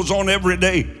sanctification. It goes on every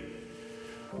day,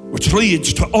 which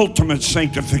leads to ultimate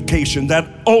sanctification, that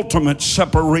ultimate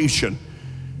separation,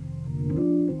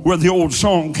 where the old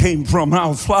song came from,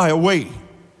 I'll fly away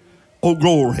oh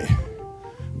glory,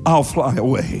 I'll fly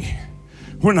away.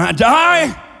 When I die,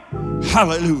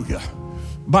 hallelujah,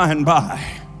 by and by,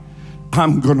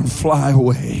 I'm going to fly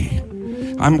away.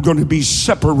 I'm going to be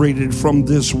separated from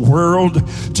this world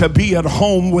to be at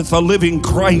home with the living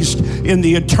Christ in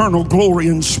the eternal glory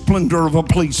and splendor of a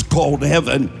place called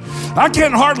heaven. I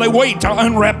can't hardly wait to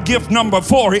unwrap gift number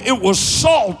 4. It was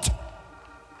salt.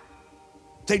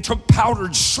 They took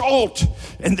powdered salt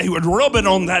and they would rub it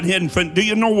on that infant. Do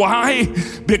you know why?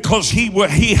 Because he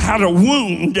had a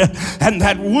wound, and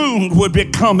that wound would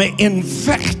become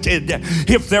infected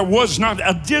if there was not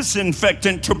a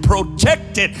disinfectant to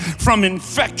protect it from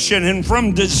infection and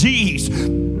from disease.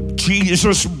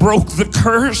 Jesus broke the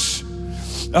curse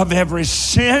of every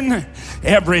sin,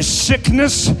 every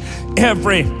sickness,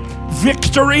 every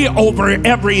victory over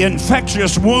every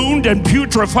infectious wound and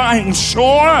putrefying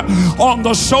sore on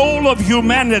the soul of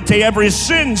humanity, every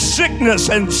sin, sickness,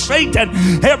 and Satan,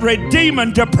 every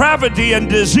demon, depravity, and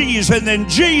disease. And then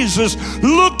Jesus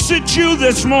looks at you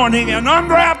this morning and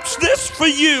unwraps this for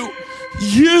you.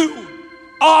 You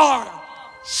are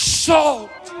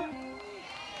salt.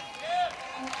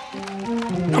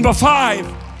 Number five,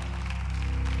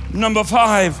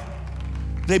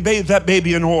 they bathed that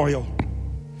baby in oil.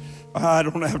 I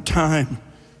don't have time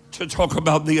to talk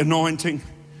about the anointing.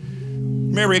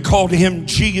 Mary called him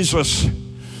Jesus,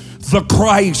 the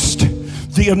Christ,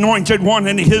 the anointed one,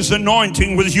 and his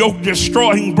anointing was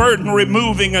yoke-destroying,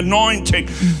 burden-removing anointing.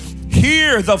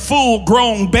 Here, the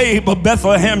full-grown babe of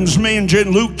Bethlehem's manger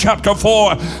in Luke chapter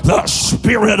 4, the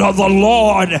Spirit of the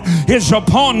Lord is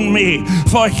upon me,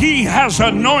 for he has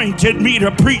anointed me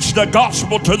to preach the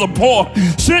gospel to the poor,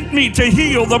 sent me to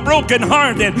heal the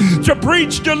brokenhearted, to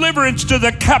preach deliverance to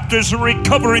the captives, and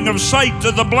recovering of sight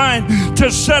to the blind, to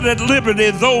set at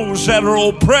liberty those that are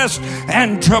oppressed,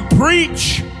 and to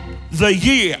preach the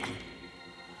year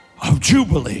of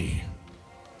Jubilee.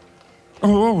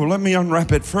 Oh, let me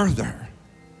unwrap it further.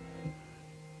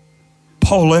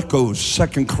 Paul echoes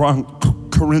 2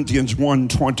 Corinthians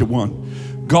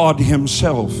 1:21. God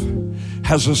himself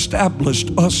has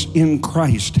established us in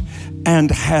Christ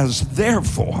and has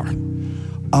therefore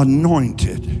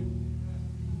anointed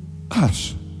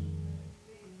us.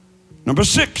 Number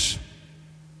 6,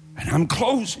 and I'm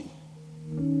closing.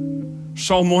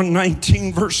 Psalm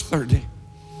 119 verse 30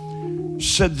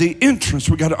 said the entrance,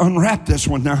 we got to unwrap this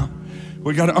one now.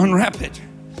 We got to unwrap it.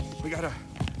 We got to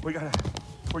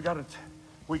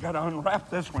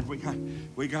unwrap this one. We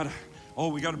got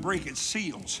to break its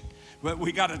seals. But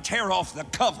we got to tear off the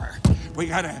cover. We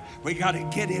got to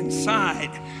get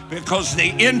inside, because the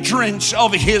entrance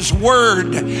of his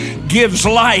word gives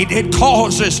light. It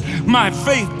causes my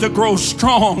faith to grow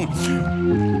strong.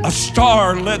 A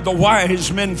star led the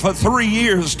wise men for 3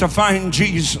 years to find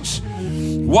Jesus.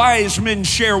 Wise men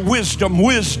share wisdom.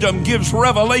 Wisdom gives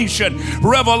revelation.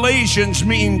 Revelations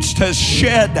means to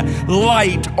shed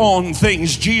light on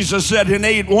things. Jesus said in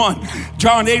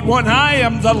John 8:1, I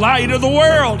am the light of the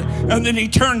world. And then he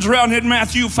turns around in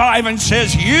Matthew 5 and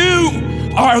says, you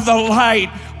are the light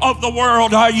of the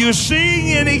world. Are you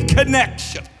seeing any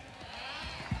connection?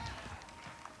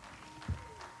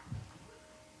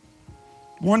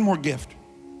 One more gift.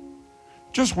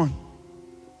 Just one.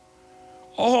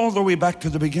 All the way back to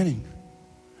the beginning.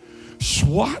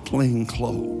 Swaddling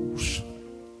clothes.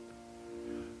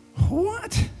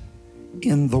 What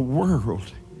in the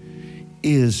world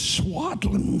is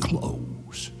swaddling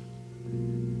clothes?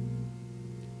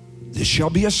 This shall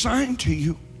be a sign to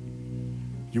you.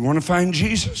 You want to find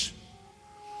Jesus?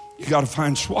 You got to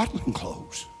find swaddling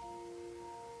clothes.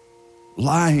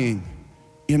 Lying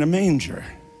in a manger.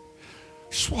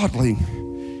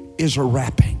 Swaddling is a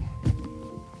wrapping.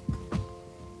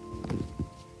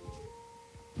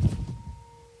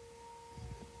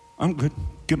 I'm good.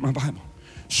 Get my Bible.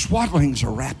 Swaddling's a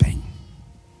wrapping.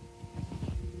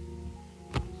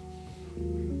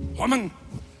 Woman,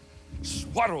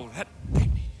 swaddle that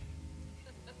baby.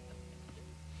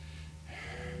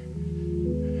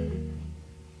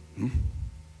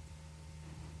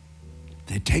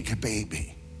 They take a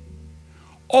baby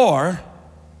or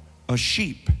a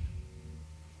sheep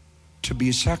to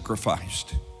be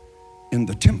sacrificed in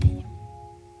the temple,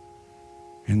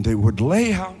 and they would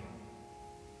lay out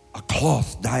a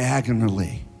cloth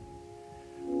diagonally.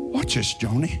 Watch this,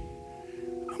 Joni.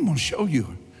 I'm going to show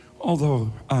you.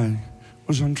 Although I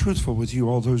was untruthful with you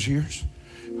all those years,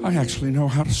 I actually know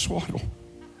how to swaddle.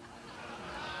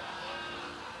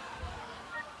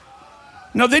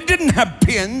 Now, they didn't have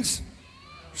pins.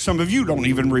 Some of you don't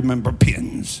even remember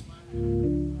pins.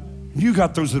 You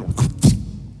got those little...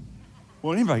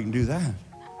 Well, anybody can do that.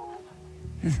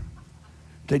 Yeah.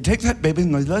 They'd take that baby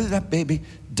and they'd lay that baby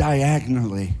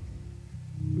diagonally.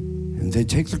 And they'd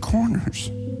take the corners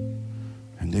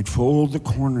and they'd fold the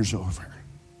corners over.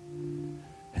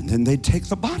 And then they'd take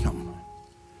the bottom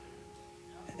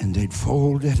and they'd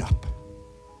fold it up.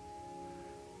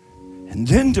 And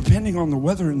then, depending on the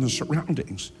weather and the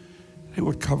surroundings, they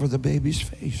would cover the baby's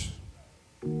face.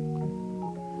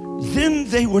 Then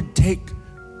they would take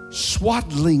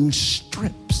swaddling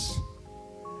strips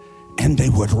and they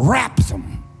would wrap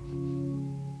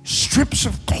them, strips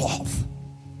of cloth,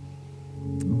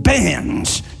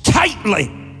 bands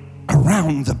tightly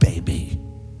around the baby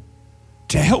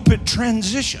to help it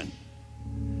transition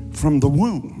from the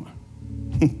womb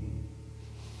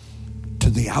to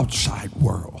the outside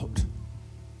world.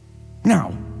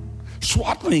 Now,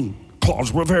 swaddling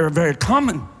cloths were very, very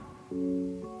common.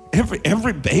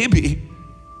 Every baby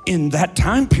in that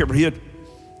time period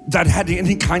that had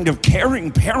any kind of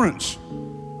caring parents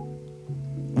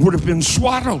would have been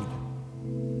swaddled.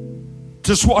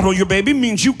 To swaddle your baby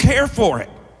means you care for it.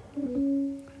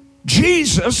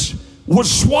 Jesus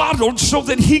was swaddled so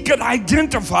that he could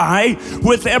identify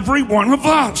with every one of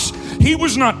us. He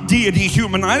was not deity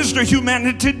humanized or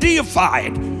humanity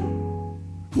deified.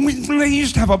 They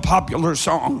used to have a popular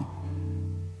song.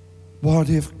 What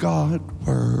if God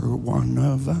were one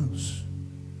of us?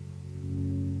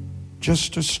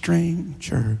 Just a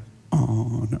stranger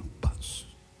on a bus.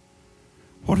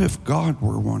 What if God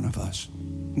were one of us?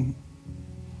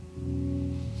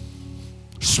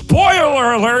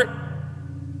 Spoiler alert.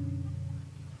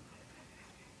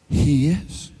 He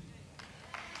is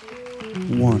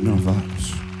one of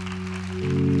us.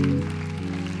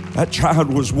 That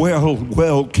child was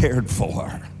well cared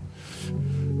for.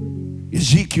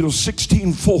 Ezekiel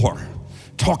 16:4,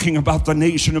 talking about the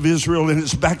nation of Israel in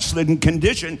its backslidden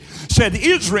condition, said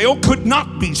Israel could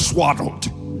not be swaddled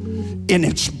in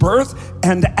its birth.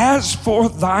 And as for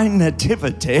thy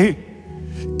nativity,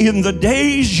 in the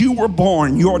days you were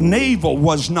born, your navel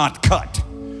was not cut.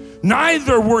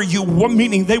 Neither were you,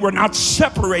 meaning they were not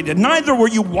separated, neither were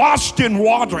you washed in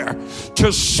water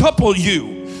to supple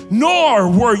you, nor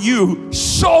were you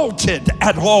salted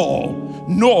at all,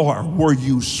 nor were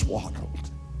you swaddled.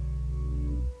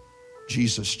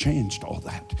 Jesus changed all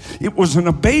that. It was an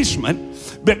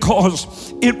abasement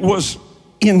because it was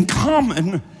in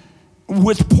common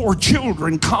with poor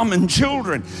children, common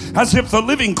children, as if the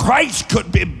living Christ could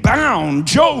be bound.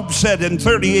 Job said in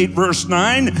 38 verse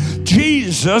 9,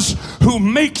 Jesus, who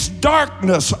makes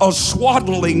darkness a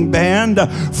swaddling band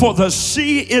for the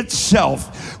sea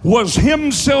itself, was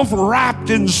himself wrapped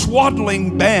in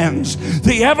swaddling bands.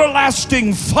 The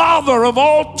everlasting Father of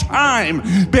all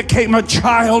time became a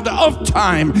child of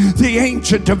time. The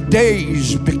Ancient of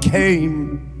Days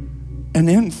became an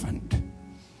infant.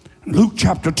 Luke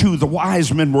chapter 2, the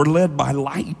wise men were led by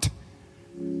light.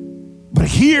 But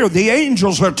here the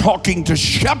angels are talking to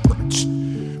shepherds,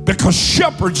 because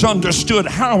shepherds understood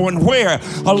how and where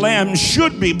a lamb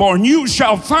should be born. You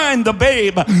shall find the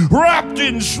babe wrapped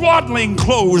in swaddling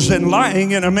clothes and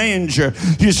lying in a manger.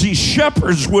 You see,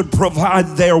 shepherds would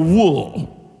provide their wool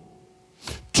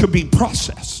to be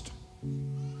processed.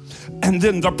 And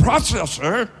then the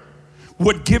processor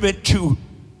would give it to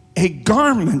a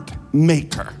garment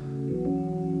maker.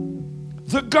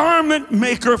 The garment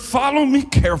maker, follow me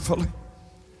carefully.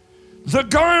 The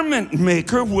garment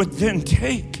maker would then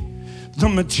take the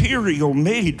material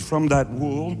made from that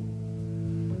wool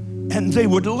and they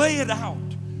would lay it out,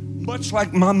 much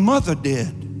like my mother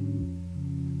did.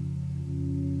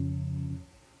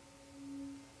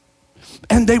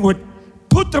 And they would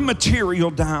put the material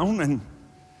down and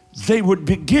they would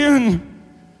begin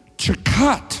to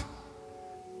cut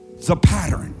the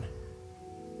pattern.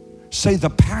 Say the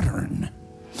pattern.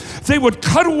 They would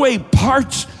cut away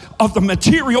parts of the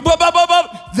material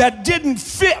that didn't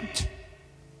fit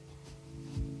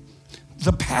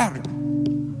the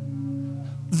pattern.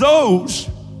 Those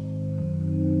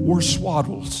were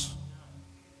swaddles.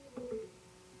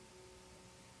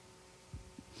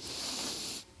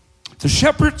 The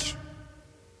shepherds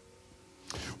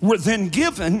were then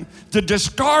given the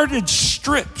discarded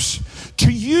strips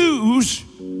to use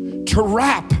to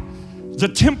wrap the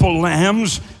temple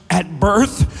lambs at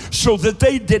birth so that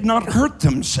they did not hurt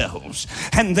themselves.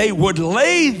 And they would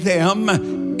lay them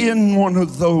in one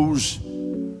of those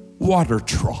water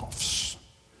troughs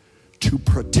to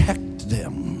protect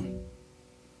them.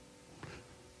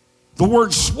 The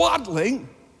word swaddling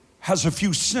has a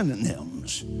few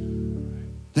synonyms.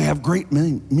 They have great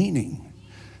meaning.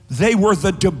 They were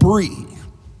the debris.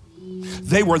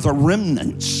 They were the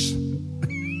remnants.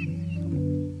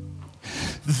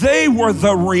 They were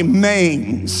the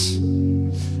remains.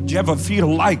 you ever feel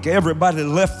like everybody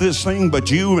left this thing but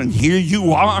you, and here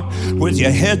you are with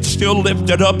your head still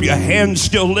lifted up, your hands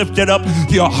still lifted up,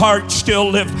 your heart still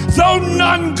lifted? Though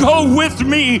none go with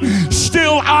me,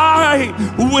 still I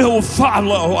will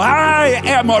follow. I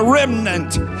am a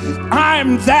remnant.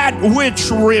 I'm that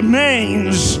which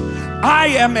remains. I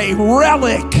am a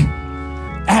relic.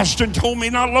 Ashton told me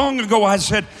not long ago, I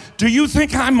said, do you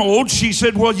think I'm old? She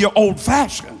said, well, you're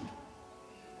old-fashioned.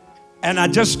 And I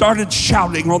just started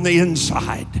shouting on the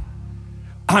inside.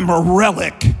 I'm a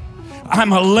relic.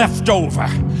 I'm a leftover.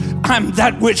 I'm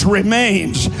that which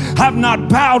remains. I've not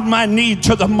bowed my knee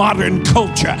to the modern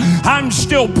culture. I'm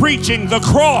still preaching the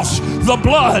cross, the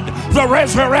blood, the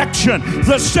resurrection,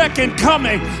 the second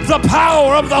coming, the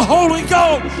power of the Holy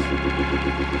Ghost.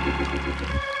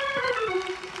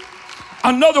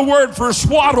 Another word for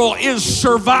swaddle is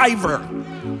survivor.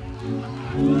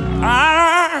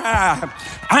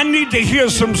 I need to hear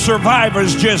some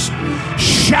survivors just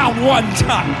shout one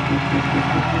time.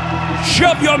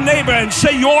 Shove your neighbor and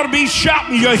say, you ought to be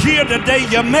shouting. You're here today.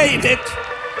 You made it.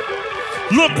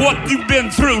 Look what you've been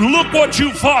through. Look what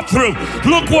you fought through.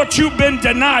 Look what you've been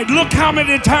denied. Look how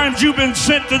many times you've been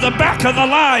sent to the back of the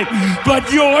line.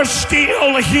 But you're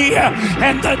still here,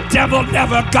 and the devil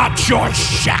never got your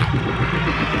shout.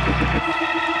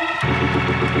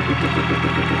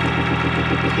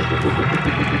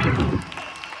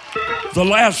 The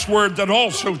last word that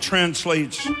also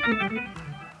translates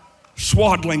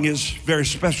swaddling is very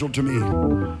special to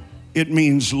me. It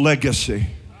means legacy.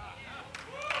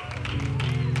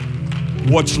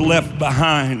 What's left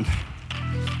behind.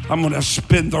 I'm going to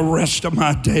spend the rest of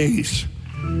my days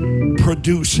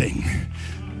producing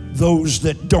those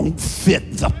that don't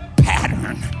fit the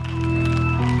pattern.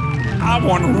 I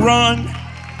want to run.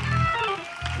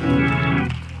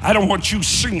 I don't want you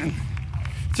singing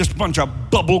just a bunch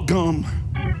of bubble gum,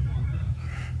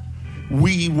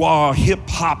 wee-wah,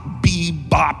 hip-hop,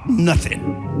 bebop, nothing.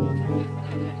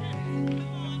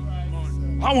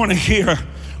 I want to hear,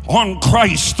 on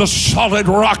Christ, the solid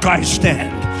rock I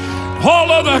stand.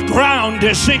 All other ground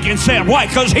is sinking sand. Why?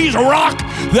 Because he's a rock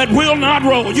that will not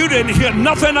roll. You didn't hear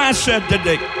nothing I said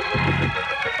today.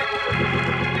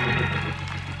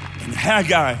 In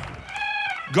Haggai,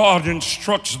 God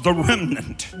instructs the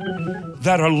remnant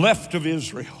that are left of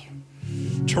Israel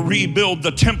to rebuild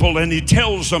the temple, and he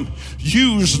tells them,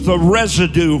 use the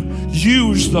residue,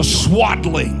 use the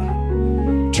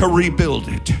swaddling to rebuild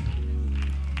it.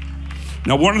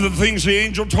 Now, one of the things the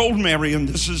angel told Mary, and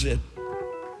this is it.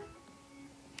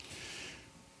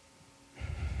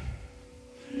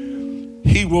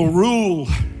 He will rule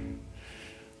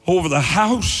over the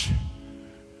house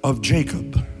of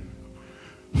Jacob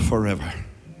forever.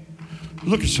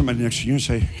 Look at somebody next to you and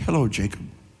say, hello, Jacob.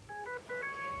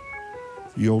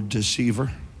 You old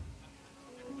deceiver.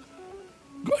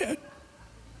 Go ahead.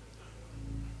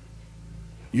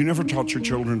 You never taught your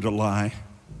children to lie,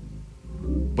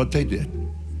 but they did.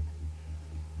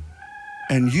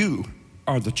 And you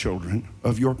are the children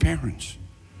of your parents,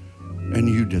 and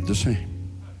you did the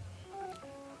same.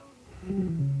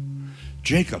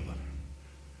 Jacob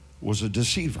was a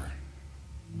deceiver.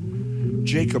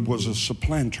 Jacob was a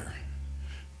supplanter.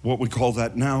 What we call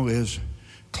that now is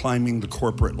climbing the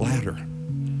corporate ladder.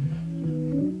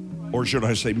 Or should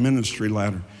I say ministry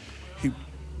ladder.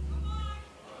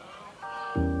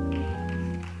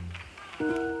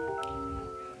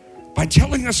 By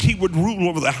telling us he would rule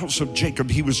over the house of Jacob,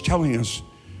 he was telling us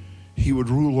he would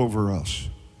rule over us,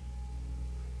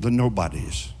 the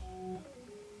nobodies,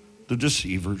 the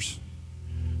deceivers,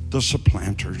 the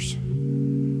supplanters,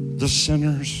 the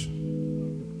sinners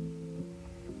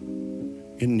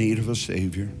in need of a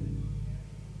Savior,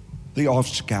 the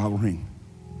offscouring,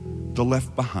 the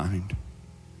left behind,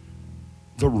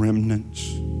 the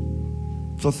remnants,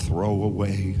 the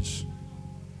throwaways.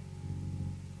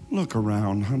 Look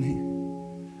around, honey.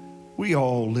 We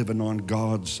all living on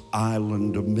God's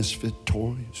island of misfit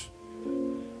toys.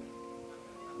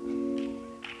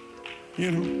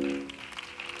 You know,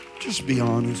 just be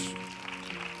honest.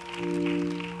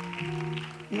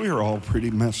 We're all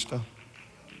pretty messed up.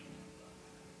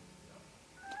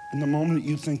 And the moment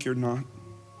you think you're not,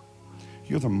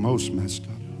 you're the most messed up.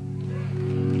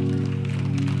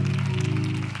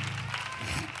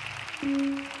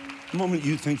 The moment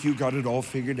you think you got it all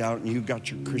figured out and you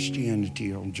got your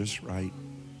Christianity on just right,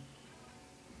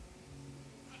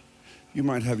 you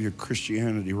might have your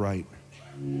Christianity right,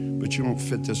 but you don't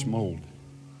fit this mold.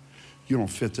 You don't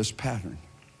fit this pattern.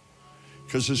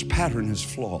 Because this pattern is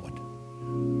flawed.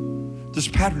 This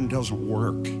pattern doesn't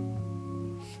work.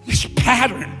 This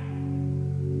pattern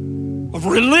of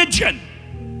religion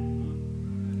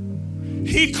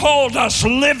He called us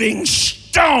living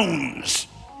stones,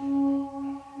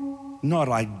 not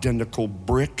identical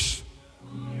bricks.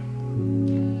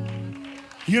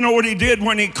 You know what he did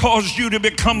when he caused you to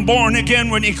become born again,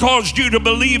 when he caused you to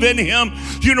believe in him?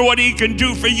 You know what he can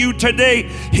do for you today?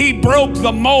 He broke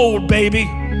the mold, baby.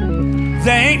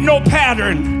 There ain't no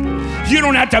pattern. You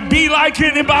don't have to be like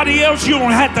anybody else. You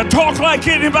don't have to talk like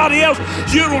anybody else.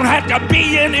 You don't have to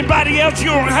be anybody else.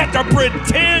 You don't have to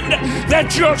pretend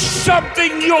that you're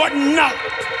something you're not.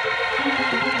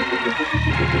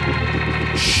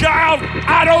 Shout,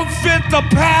 I don't fit the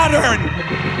pattern.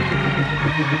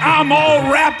 I'm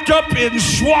all wrapped up in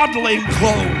swaddling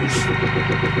clothes.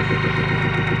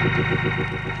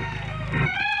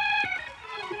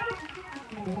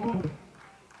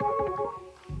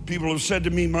 People have said to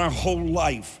me my whole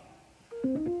life,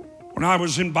 when I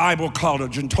was in Bible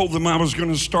college and told them I was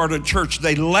going to start a church,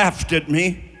 they laughed at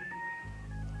me.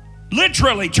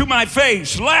 Literally to my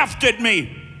face, laughed at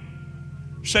me.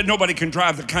 Said nobody can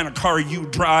drive the kind of car you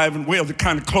drive and wear the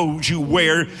kind of clothes you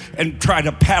wear and try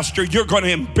to pastor. You're going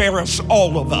to embarrass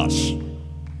all of us.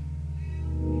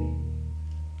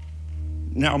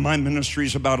 Now my ministry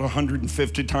is about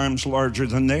 150 times larger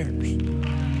than theirs.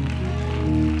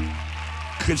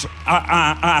 Because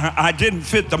I didn't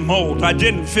fit the mold. I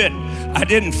didn't fit.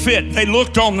 They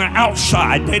looked on the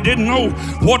outside. They didn't know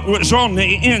what was on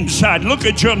the inside. Look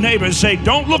at your neighbor and say,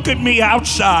 don't look at me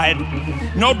outside.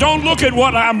 No, don't look at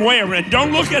what I'm wearing.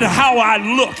 Don't look at how I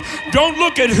look. Don't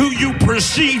look at who you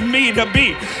perceive me to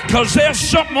be. Because there's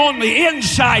something on the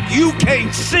inside you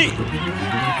can't see.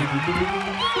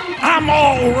 I'm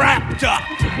all wrapped up.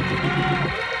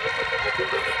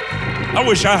 I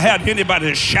wish I had anybody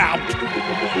to shout.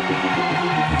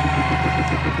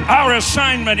 Our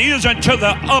assignment isn't to the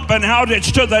up and out,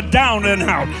 it's to the down and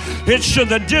out. It's to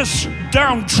the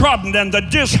downtrodden and the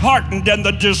disheartened and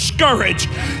the discouraged.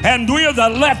 And we're the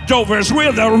leftovers,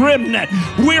 we're the remnant.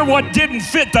 We're what didn't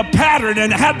fit the pattern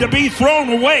and had to be thrown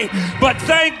away. But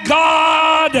thank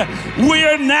God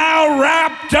we're now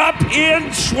wrapped up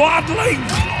in swaddling.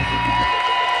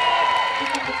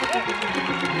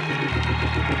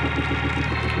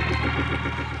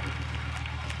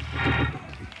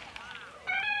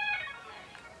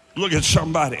 Look at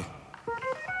somebody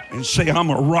and say, I'm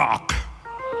a rock.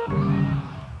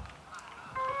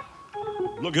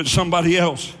 Look at somebody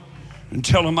else and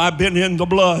tell them, I've been in the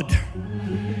blood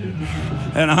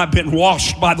and I've been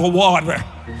washed by the water.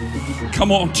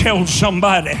 Come on, tell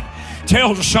somebody.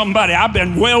 Tell somebody, I've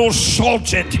been well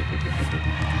salted.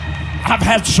 I've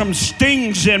had some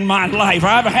stings in my life.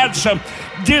 I've had some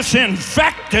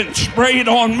disinfectant sprayed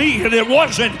on me and it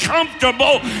wasn't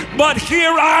comfortable, but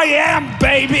here I am,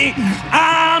 baby.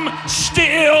 I'm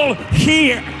still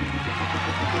here.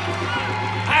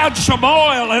 I had some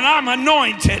oil and I'm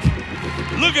anointed.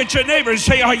 Look at your neighbor and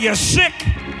say, are you sick?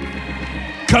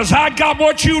 Because I got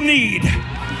what you need.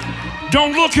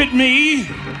 Don't look at me.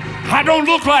 I don't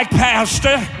look like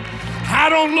pastor. I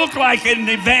don't look like an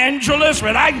evangelist,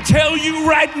 but I can tell you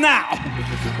right now,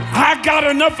 I got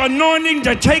enough anointing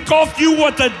to take off you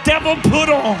what the devil put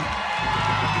on.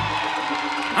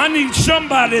 I need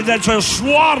somebody that's a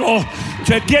swaddle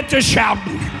to get to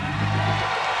shouting.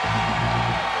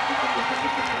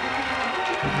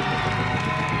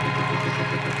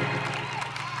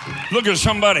 Look at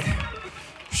somebody.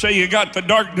 Say you got the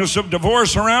darkness of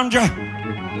divorce around you.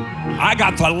 I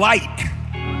got the light.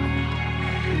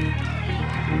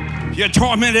 You're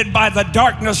tormented by the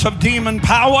darkness of demon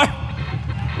power.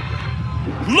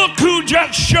 Look who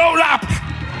just showed up.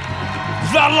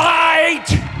 The light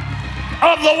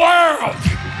of the world.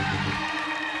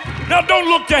 Now don't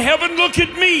look to heaven, look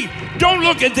at me. Don't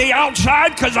look at the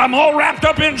outside because I'm all wrapped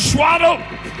up in swaddle.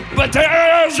 But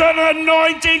there's an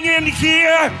anointing in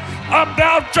here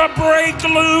about to break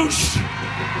loose.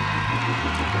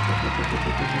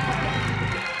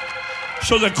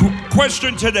 So the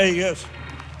question today is,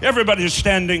 everybody's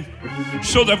standing.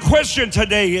 So the question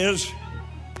today is,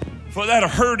 for that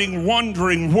hurting,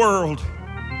 wandering world,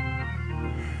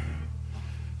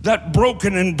 that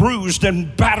broken and bruised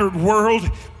and battered world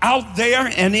out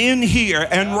there and in here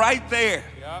and right there.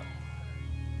 Yeah.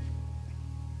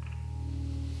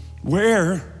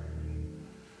 Where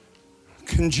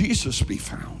can Jesus be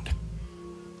found?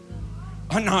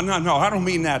 Oh, no, I don't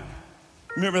mean that.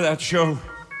 Remember that show?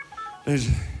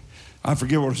 I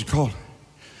forget what it's called.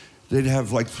 They'd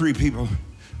have like 3 people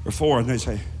or 4 and they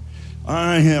say,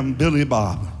 I am Billy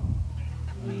Bob.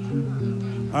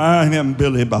 I am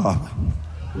Billy Bob.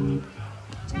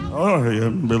 I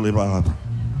am Billy Bob.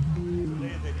 I'm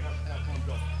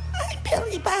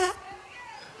Billy Bob.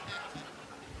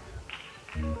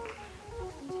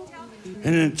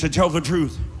 and then to tell the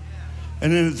truth.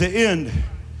 And then at the end,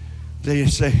 they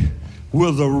say,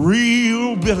 will the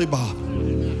real Billy Bob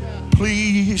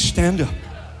please stand up?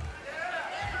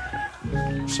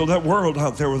 So that world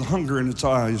out there with hunger in its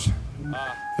eyes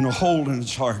and a hole in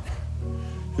its heart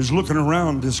is looking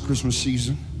around this Christmas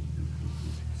season.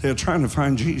 They're trying to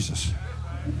find Jesus.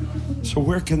 So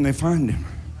where can they find him?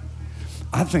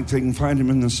 I think they can find him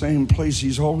in the same place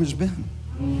he's always been,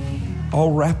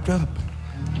 all wrapped up.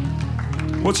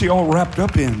 What's he all wrapped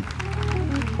up in?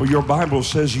 Well, your Bible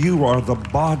says you are the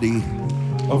body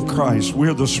of Christ.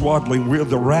 We're the swaddling, we're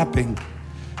the wrapping.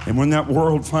 And when that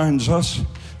world finds us,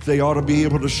 they ought to be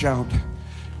able to shout,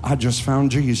 I just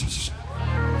found Jesus.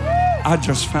 I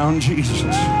just found Jesus.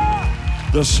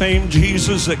 The same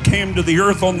Jesus that came to the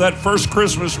earth on that first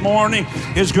Christmas morning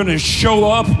is going to show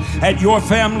up at your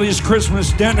family's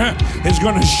Christmas dinner, is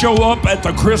going to show up at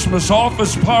the Christmas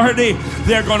office party.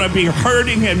 They're going to be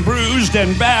hurting and bruised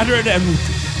and battered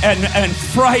and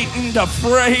frightened,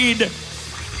 afraid,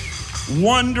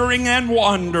 wondering and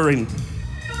wandering.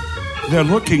 They're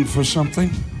looking for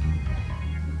something.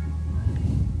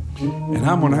 And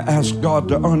I'm going to ask God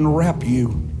to unwrap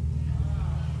you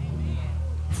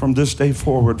from this day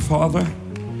forward. Father,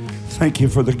 thank you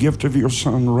for the gift of your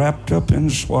Son wrapped up in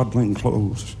swaddling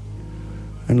clothes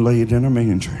and laid in a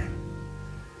manger.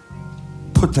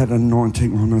 Put that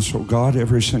anointing on us, oh God,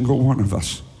 every single one of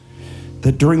us,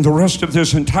 that during the rest of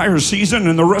this entire season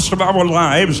and the rest of our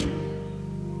lives,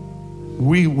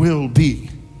 we will be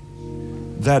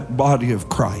that body of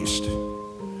Christ,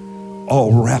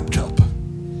 all wrapped up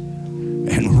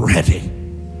and ready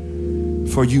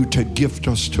for you to gift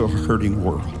us to a hurting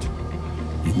world.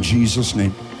 In Jesus'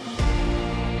 name.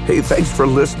 Hey, thanks for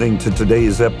listening to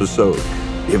today's episode.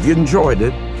 If you enjoyed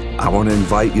it, I want to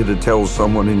invite you to tell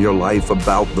someone in your life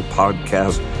about the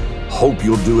podcast. Hope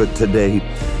you'll do it today.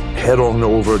 Head on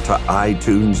over to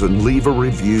iTunes and leave a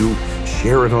review.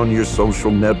 Share it on your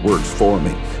social networks for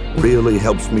me. Really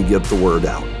helps me get the word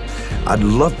out. I'd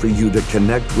love for you to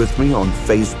connect with me on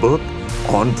Facebook,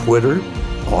 on Twitter,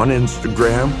 on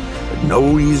Instagram.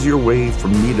 No easier way for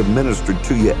me to minister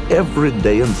to you every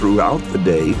day and throughout the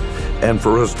day, and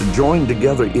for us to join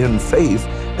together in faith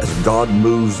as God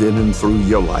moves in and through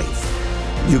your life.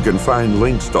 You can find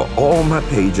links to all my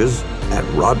pages at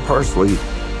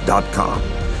rodparsley.com.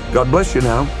 God bless you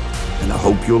now, and I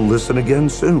hope you'll listen again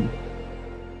soon.